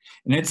Christ,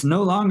 and it's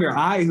no longer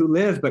I who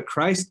live, but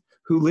Christ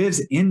who lives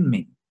in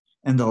me.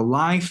 And the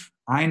life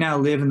I now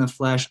live in the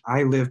flesh,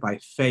 I live by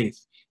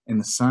faith in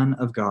the Son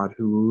of God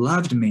who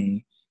loved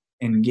me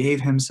and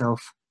gave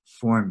himself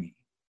for me.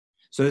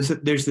 So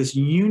there's this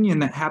union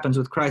that happens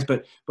with Christ.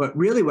 But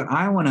really what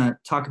I want to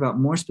talk about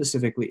more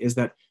specifically is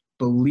that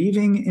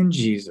believing in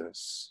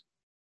Jesus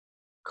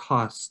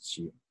costs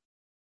you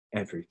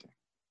everything.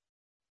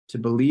 To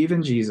believe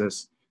in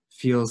Jesus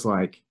feels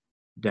like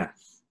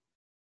death.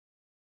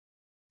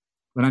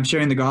 When I'm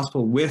sharing the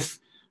gospel with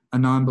a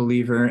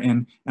non-believer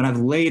and I've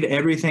laid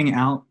everything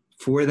out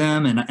for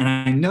them, and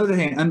I know that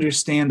they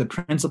understand the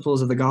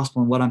principles of the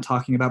gospel and what I'm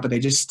talking about, but they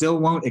just still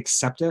won't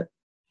accept it,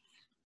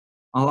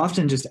 I'll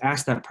often just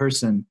ask that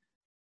person,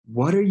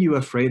 what are you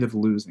afraid of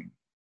losing?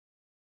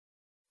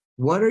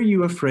 What are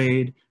you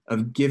afraid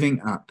of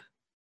giving up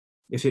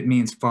if it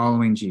means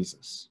following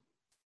Jesus?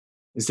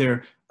 Is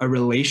there a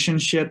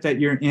relationship that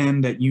you're in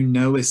that you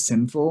know is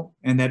sinful,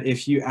 and that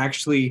if you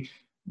actually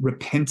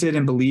repented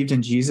and believed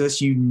in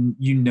Jesus, you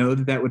know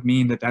that would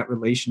mean that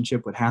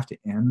relationship would have to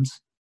end,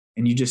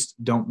 and you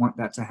just don't want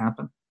that to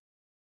happen?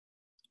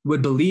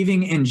 Would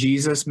believing in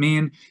Jesus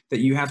mean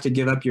that you have to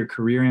give up your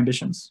career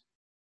ambitions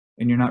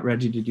and you're not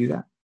ready to do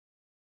that?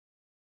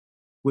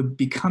 Would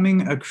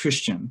becoming a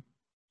Christian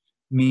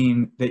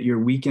mean that your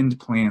weekend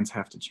plans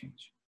have to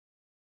change?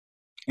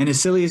 And as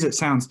silly as it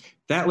sounds,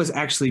 that was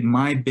actually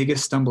my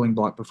biggest stumbling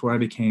block before I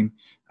became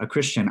a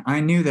Christian. I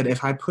knew that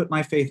if I put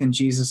my faith in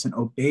Jesus and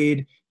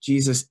obeyed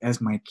Jesus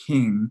as my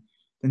king,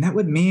 then that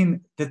would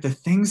mean that the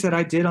things that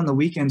I did on the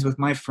weekends with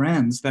my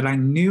friends that I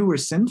knew were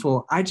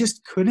sinful, I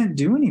just couldn't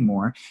do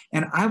anymore.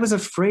 And I was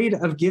afraid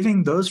of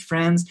giving those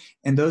friends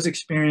and those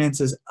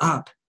experiences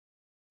up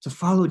to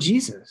follow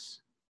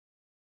Jesus.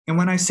 And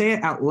when I say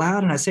it out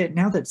loud, and I say it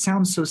now, that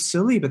sounds so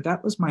silly, but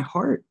that was my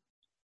heart.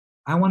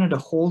 I wanted to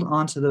hold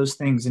on to those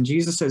things. And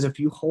Jesus says, if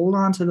you hold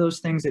on to those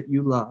things that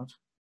you love,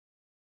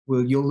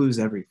 well, you'll lose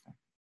everything.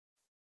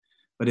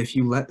 But if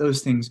you let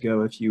those things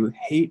go, if you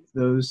hate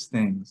those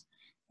things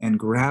and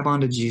grab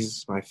onto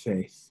Jesus by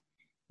faith,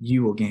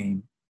 you will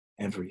gain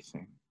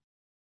everything.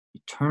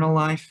 Eternal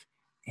life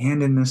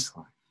and in this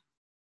life.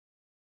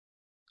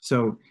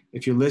 So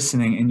if you're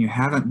listening and you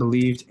haven't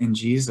believed in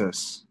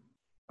Jesus,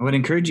 I would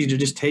encourage you to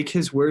just take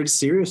his words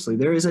seriously.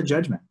 There is a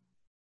judgment.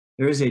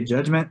 There is a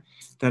judgment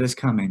that is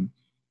coming,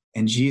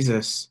 and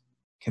Jesus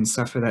can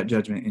suffer that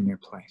judgment in your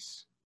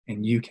place,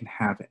 and you can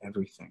have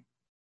everything.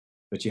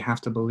 But you have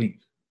to believe.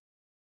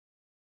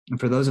 And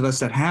for those of us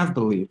that have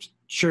believed,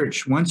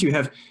 church, once you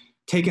have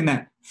taken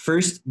that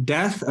first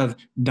death of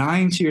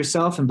dying to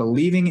yourself and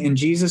believing in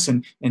Jesus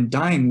and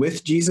dying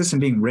with Jesus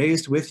and being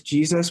raised with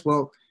Jesus,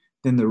 well,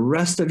 then the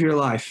rest of your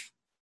life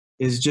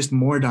is just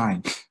more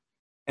dying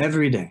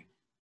every day.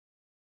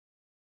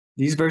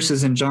 These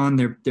verses in John,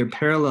 they're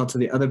parallel to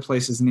the other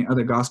places in the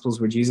other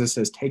Gospels where Jesus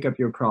says, take up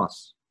your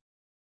cross.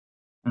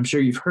 I'm sure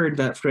you've heard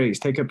that phrase,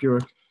 take up your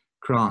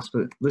cross.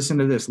 But listen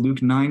to this, Luke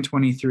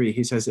 9:23.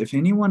 He says, if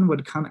anyone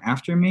would come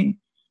after me,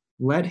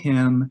 let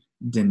him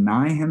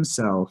deny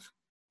himself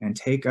and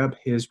take up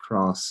his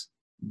cross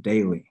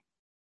daily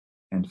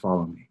and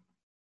follow me.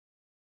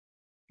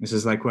 This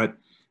is like what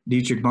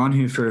Dietrich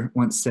Bonhoeffer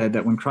once said,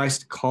 that when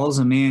Christ calls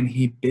a man,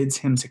 he bids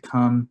him to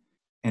come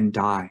and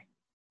die.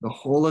 The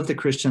whole of the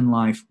Christian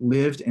life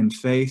lived in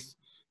faith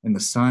in the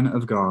Son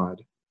of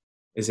God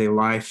is a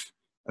life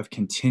of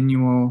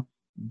continual,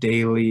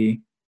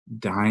 daily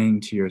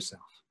dying to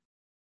yourself.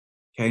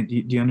 Okay,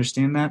 do you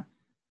understand that?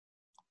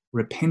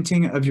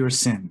 Repenting of your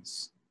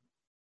sins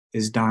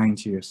is dying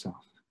to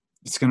yourself.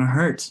 It's going to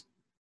hurt.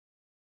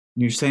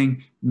 You're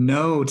saying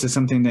no to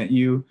something that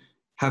you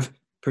have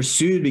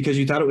pursued because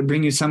you thought it would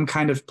bring you some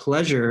kind of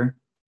pleasure,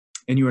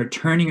 and you are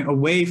turning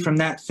away from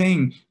that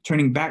thing,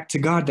 turning back to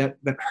God.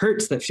 That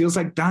hurts, that feels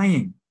like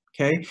dying,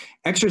 okay?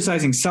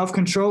 Exercising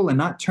self-control and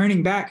not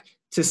turning back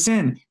to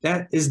sin,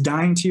 that is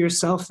dying to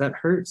yourself, that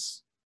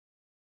hurts.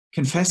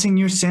 Confessing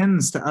your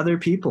sins to other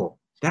people,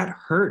 that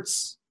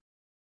hurts.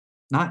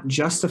 Not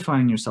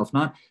justifying yourself,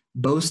 not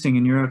boasting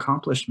in your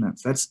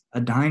accomplishments, that's a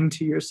dying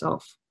to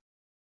yourself.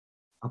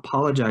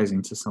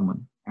 Apologizing to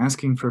someone,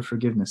 asking for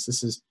forgiveness,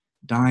 this is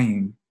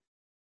dying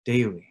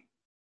daily.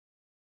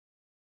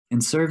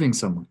 And serving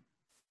someone.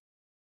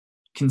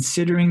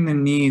 Considering the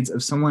needs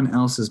of someone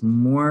else is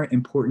more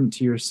important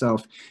to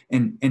yourself,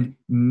 and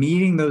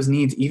meeting those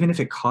needs, even if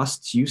it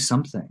costs you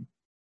something.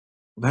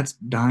 Well, that's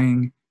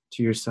dying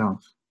to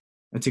yourself.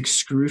 That's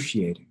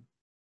excruciating,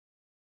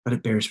 but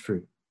it bears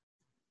fruit.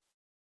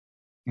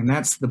 And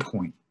that's the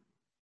point.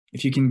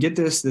 If you can get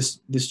this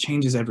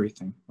changes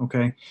everything,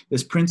 okay?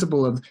 This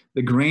principle of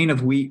the grain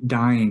of wheat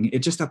dying, it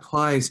just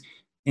applies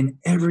in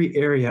every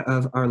area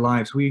of our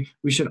lives. We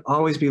should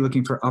always be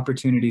looking for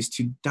opportunities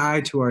to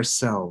die to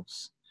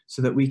ourselves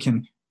so that we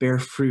can bear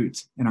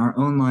fruit in our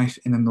own life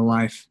and in the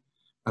life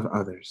of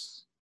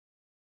others.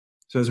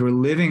 So as we're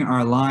living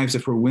our lives,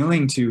 if we're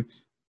willing to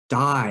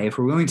die, if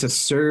we're willing to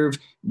serve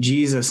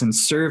Jesus and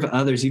serve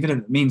others, even if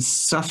it means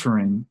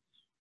suffering,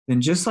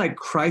 then just like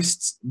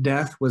Christ's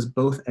death was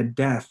both a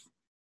death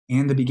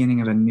and the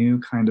beginning of a new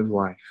kind of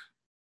life,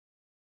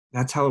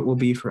 that's how it will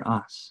be for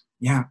us.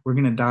 Yeah, we're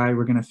going to die,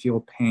 we're going to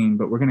feel pain,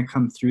 but we're going to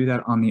come through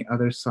that on the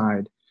other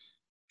side,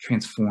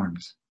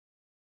 transformed,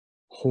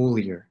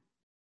 holier,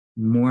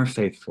 more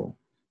faithful,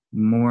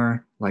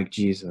 more like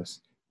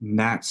Jesus. And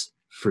that's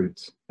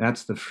fruit.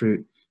 That's the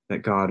fruit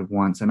that God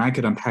wants. And I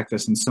could unpack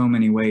this in so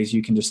many ways.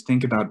 You can just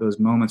think about those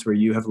moments where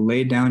you have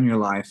laid down your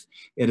life,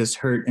 it has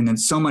hurt, and then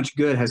so much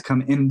good has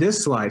come in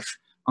this life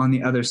on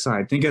the other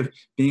side. Think of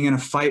being in a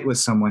fight with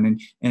someone,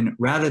 and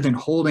rather than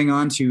holding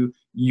on to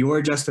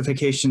your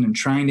justification and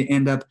trying to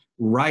end up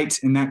right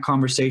in that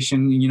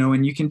conversation,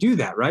 and you can do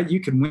that, right? You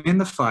can win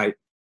the fight.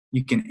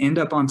 You can end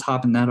up on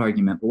top in that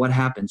argument. But what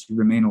happens? You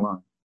remain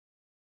alone.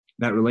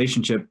 That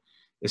relationship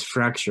is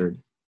fractured.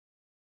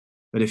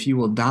 But if you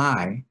will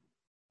die,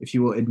 if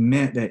you will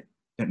admit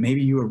that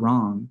maybe you were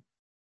wrong,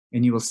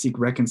 and you will seek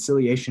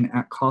reconciliation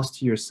at cost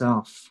to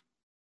yourself,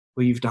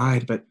 well, you've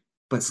died, but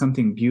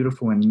something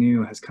beautiful and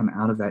new has come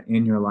out of that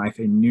in your life,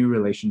 a new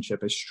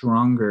relationship, a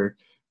stronger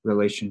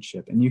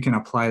relationship. And you can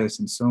apply this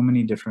in so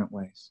many different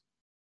ways.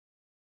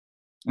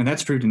 And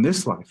that's fruit in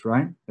this life,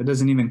 right? It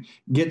doesn't even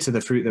get to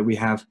the fruit that we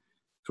have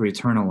for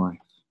eternal life.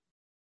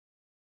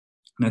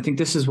 And I think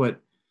this is what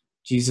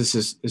Jesus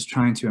is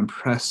trying to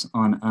impress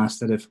on us,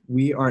 that if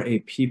we are a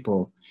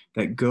people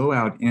that go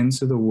out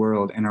into the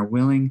world and are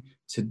willing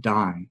to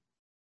die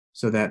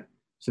so that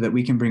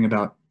we can bring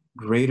about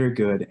greater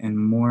good and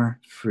more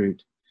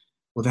fruit,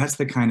 well, that's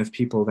the kind of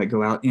people that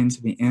go out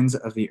into the ends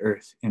of the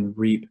earth and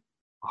reap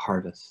a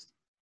harvest.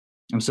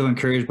 I'm so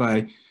encouraged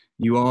by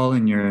you all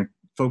and your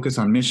focus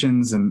on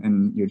missions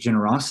and your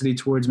generosity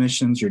towards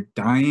missions. You're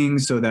dying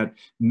so that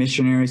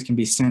missionaries can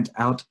be sent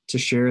out to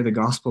share the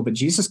gospel. But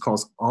Jesus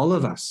calls all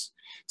of us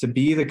to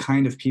be the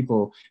kind of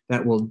people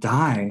that will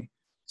die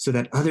so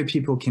that other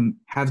people can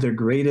have their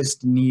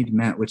greatest need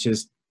met, which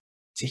is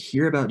to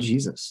hear about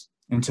Jesus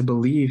and to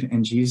believe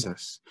in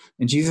Jesus.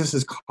 And Jesus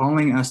is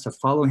calling us to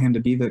follow him,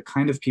 to be the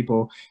kind of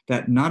people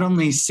that not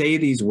only say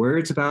these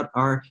words about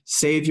our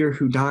Savior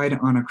who died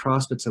on a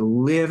cross, but to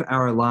live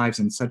our lives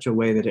in such a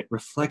way that it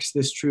reflects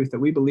this truth, that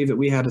we believe that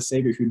we had a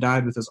Savior who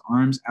died with his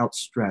arms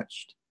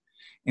outstretched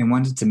and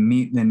wanted to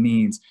meet the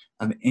needs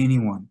of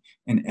anyone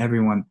and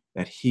everyone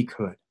that he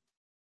could.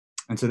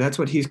 And so that's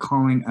what he's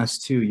calling us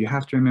to. You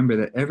have to remember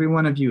that every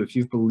one of you, if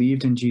you've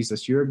believed in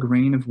Jesus, you're a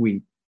grain of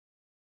wheat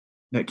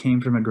that came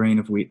from a grain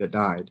of wheat that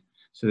died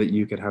so that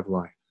you could have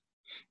life.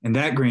 And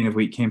that grain of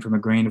wheat came from a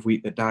grain of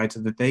wheat that died so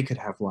that they could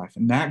have life.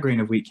 And that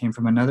grain of wheat came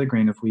from another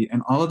grain of wheat.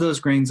 And all of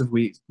those grains of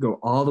wheat go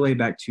all the way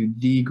back to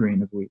the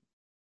grain of wheat,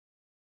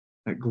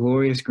 that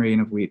glorious grain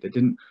of wheat that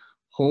didn't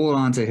hold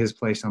on to his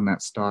place on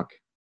that stalk,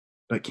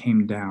 but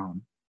came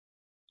down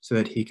so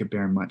that he could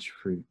bear much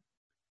fruit.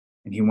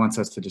 And he wants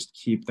us to just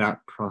keep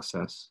that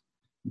process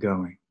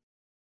going.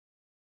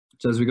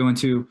 So as we go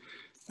into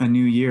a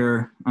new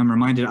year, I'm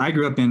reminded, I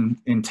grew up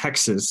in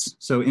Texas.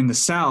 So in the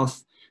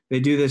South, they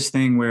do this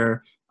thing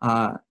where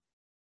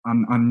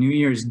on New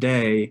Year's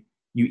Day,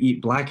 you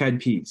eat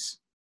black-eyed peas.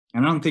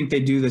 And I don't think they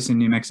do this in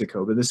New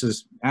Mexico, but this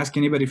is, ask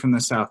anybody from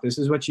the South, this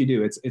is what you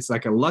do. It's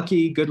like a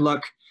lucky, good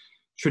luck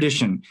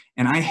tradition.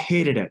 And I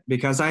hated it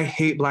because I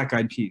hate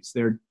black-eyed peas.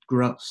 They're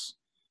gross.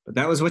 But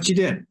that was what you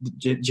did.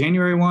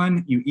 January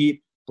 1, you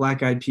eat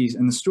black-eyed peas.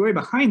 And the story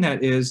behind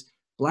that is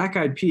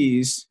black-eyed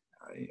peas,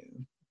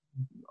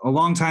 a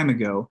long time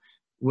ago,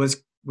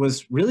 was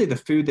really the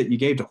food that you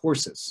gave to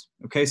horses.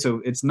 Okay,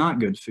 so it's not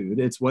good food.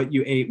 It's what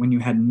you ate when you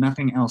had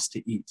nothing else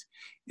to eat.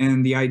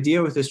 And the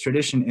idea with this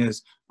tradition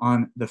is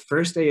on the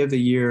first day of the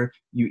year,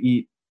 you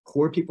eat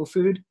poor people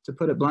food, to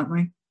put it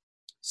bluntly,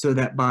 so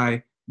that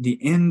by the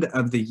end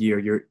of the year,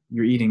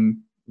 you're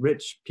eating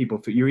rich people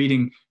food. You're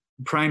eating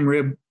prime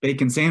rib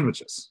bacon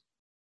sandwiches.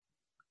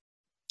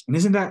 And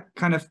isn't that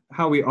kind of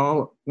how we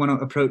all want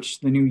to approach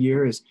the new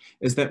year, is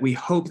that we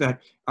hope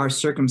that our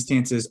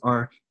circumstances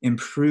are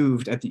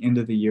improved at the end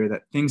of the year,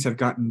 that things have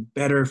gotten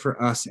better for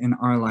us in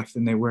our life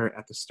than they were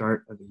at the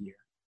start of the year.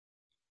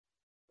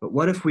 But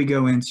what if we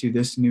go into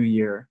this new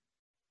year,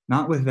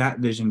 not with that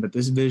vision, but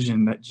this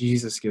vision that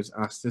Jesus gives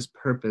us, this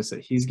purpose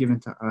that he's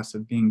given to us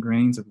of being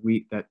grains of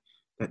wheat that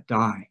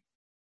die,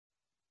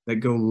 that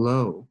go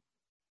low,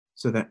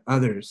 so that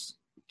others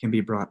can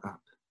be brought up,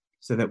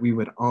 so that we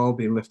would all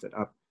be lifted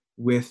up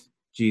with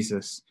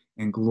Jesus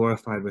and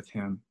glorified with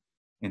him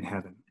in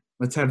heaven.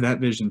 Let's have that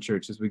vision,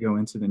 church, as we go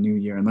into the new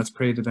year, and let's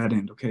pray to that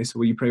end, okay? So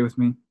will you pray with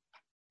me?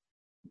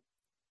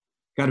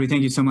 God, we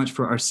thank you so much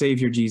for our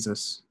Savior,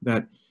 Jesus,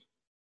 that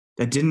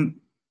didn't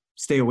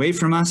stay away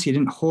from us. He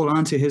didn't hold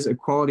on to his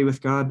equality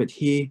with God, but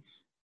he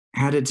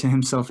added to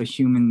himself a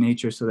human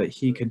nature so that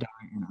he could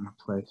die in our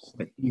place,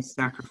 that he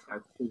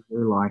sacrificed his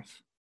very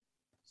life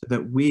so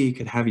that we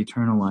could have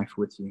eternal life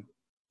with you.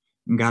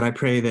 And God, I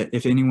pray that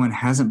if anyone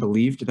hasn't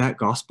believed that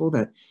gospel,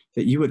 that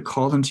you would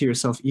call them to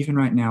yourself even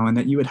right now, and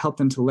that you would help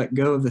them to let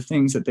go of the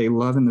things that they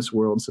love in this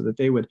world, so that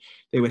they would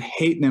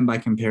hate them by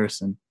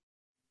comparison,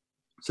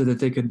 so that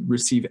they could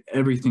receive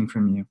everything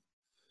from you.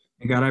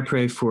 And God, I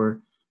pray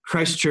for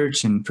Christ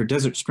Church and for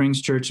Desert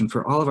Springs Church and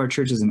for all of our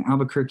churches in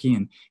Albuquerque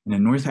and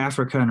in North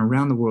Africa and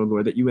around the world,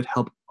 Lord, that you would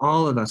help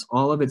all of us,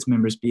 all of its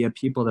members, be a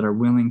people that are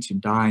willing to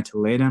die, to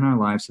lay down our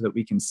lives so that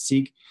we can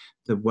seek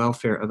the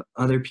welfare of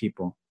other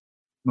people,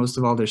 most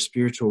of all their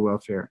spiritual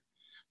welfare,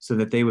 so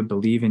that they would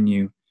believe in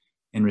you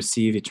and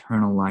receive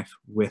eternal life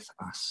with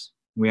us.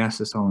 We ask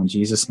this all in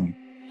Jesus' name.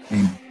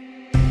 Amen.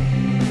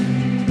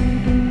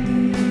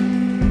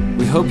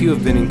 We hope you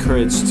have been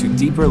encouraged to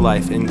deeper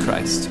life in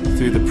Christ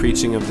through the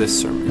preaching of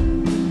this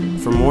sermon.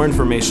 For more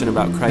information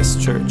about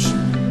Christ Church,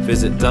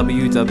 visit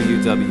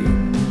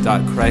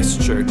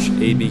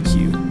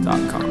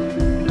www.christchurchabq.com.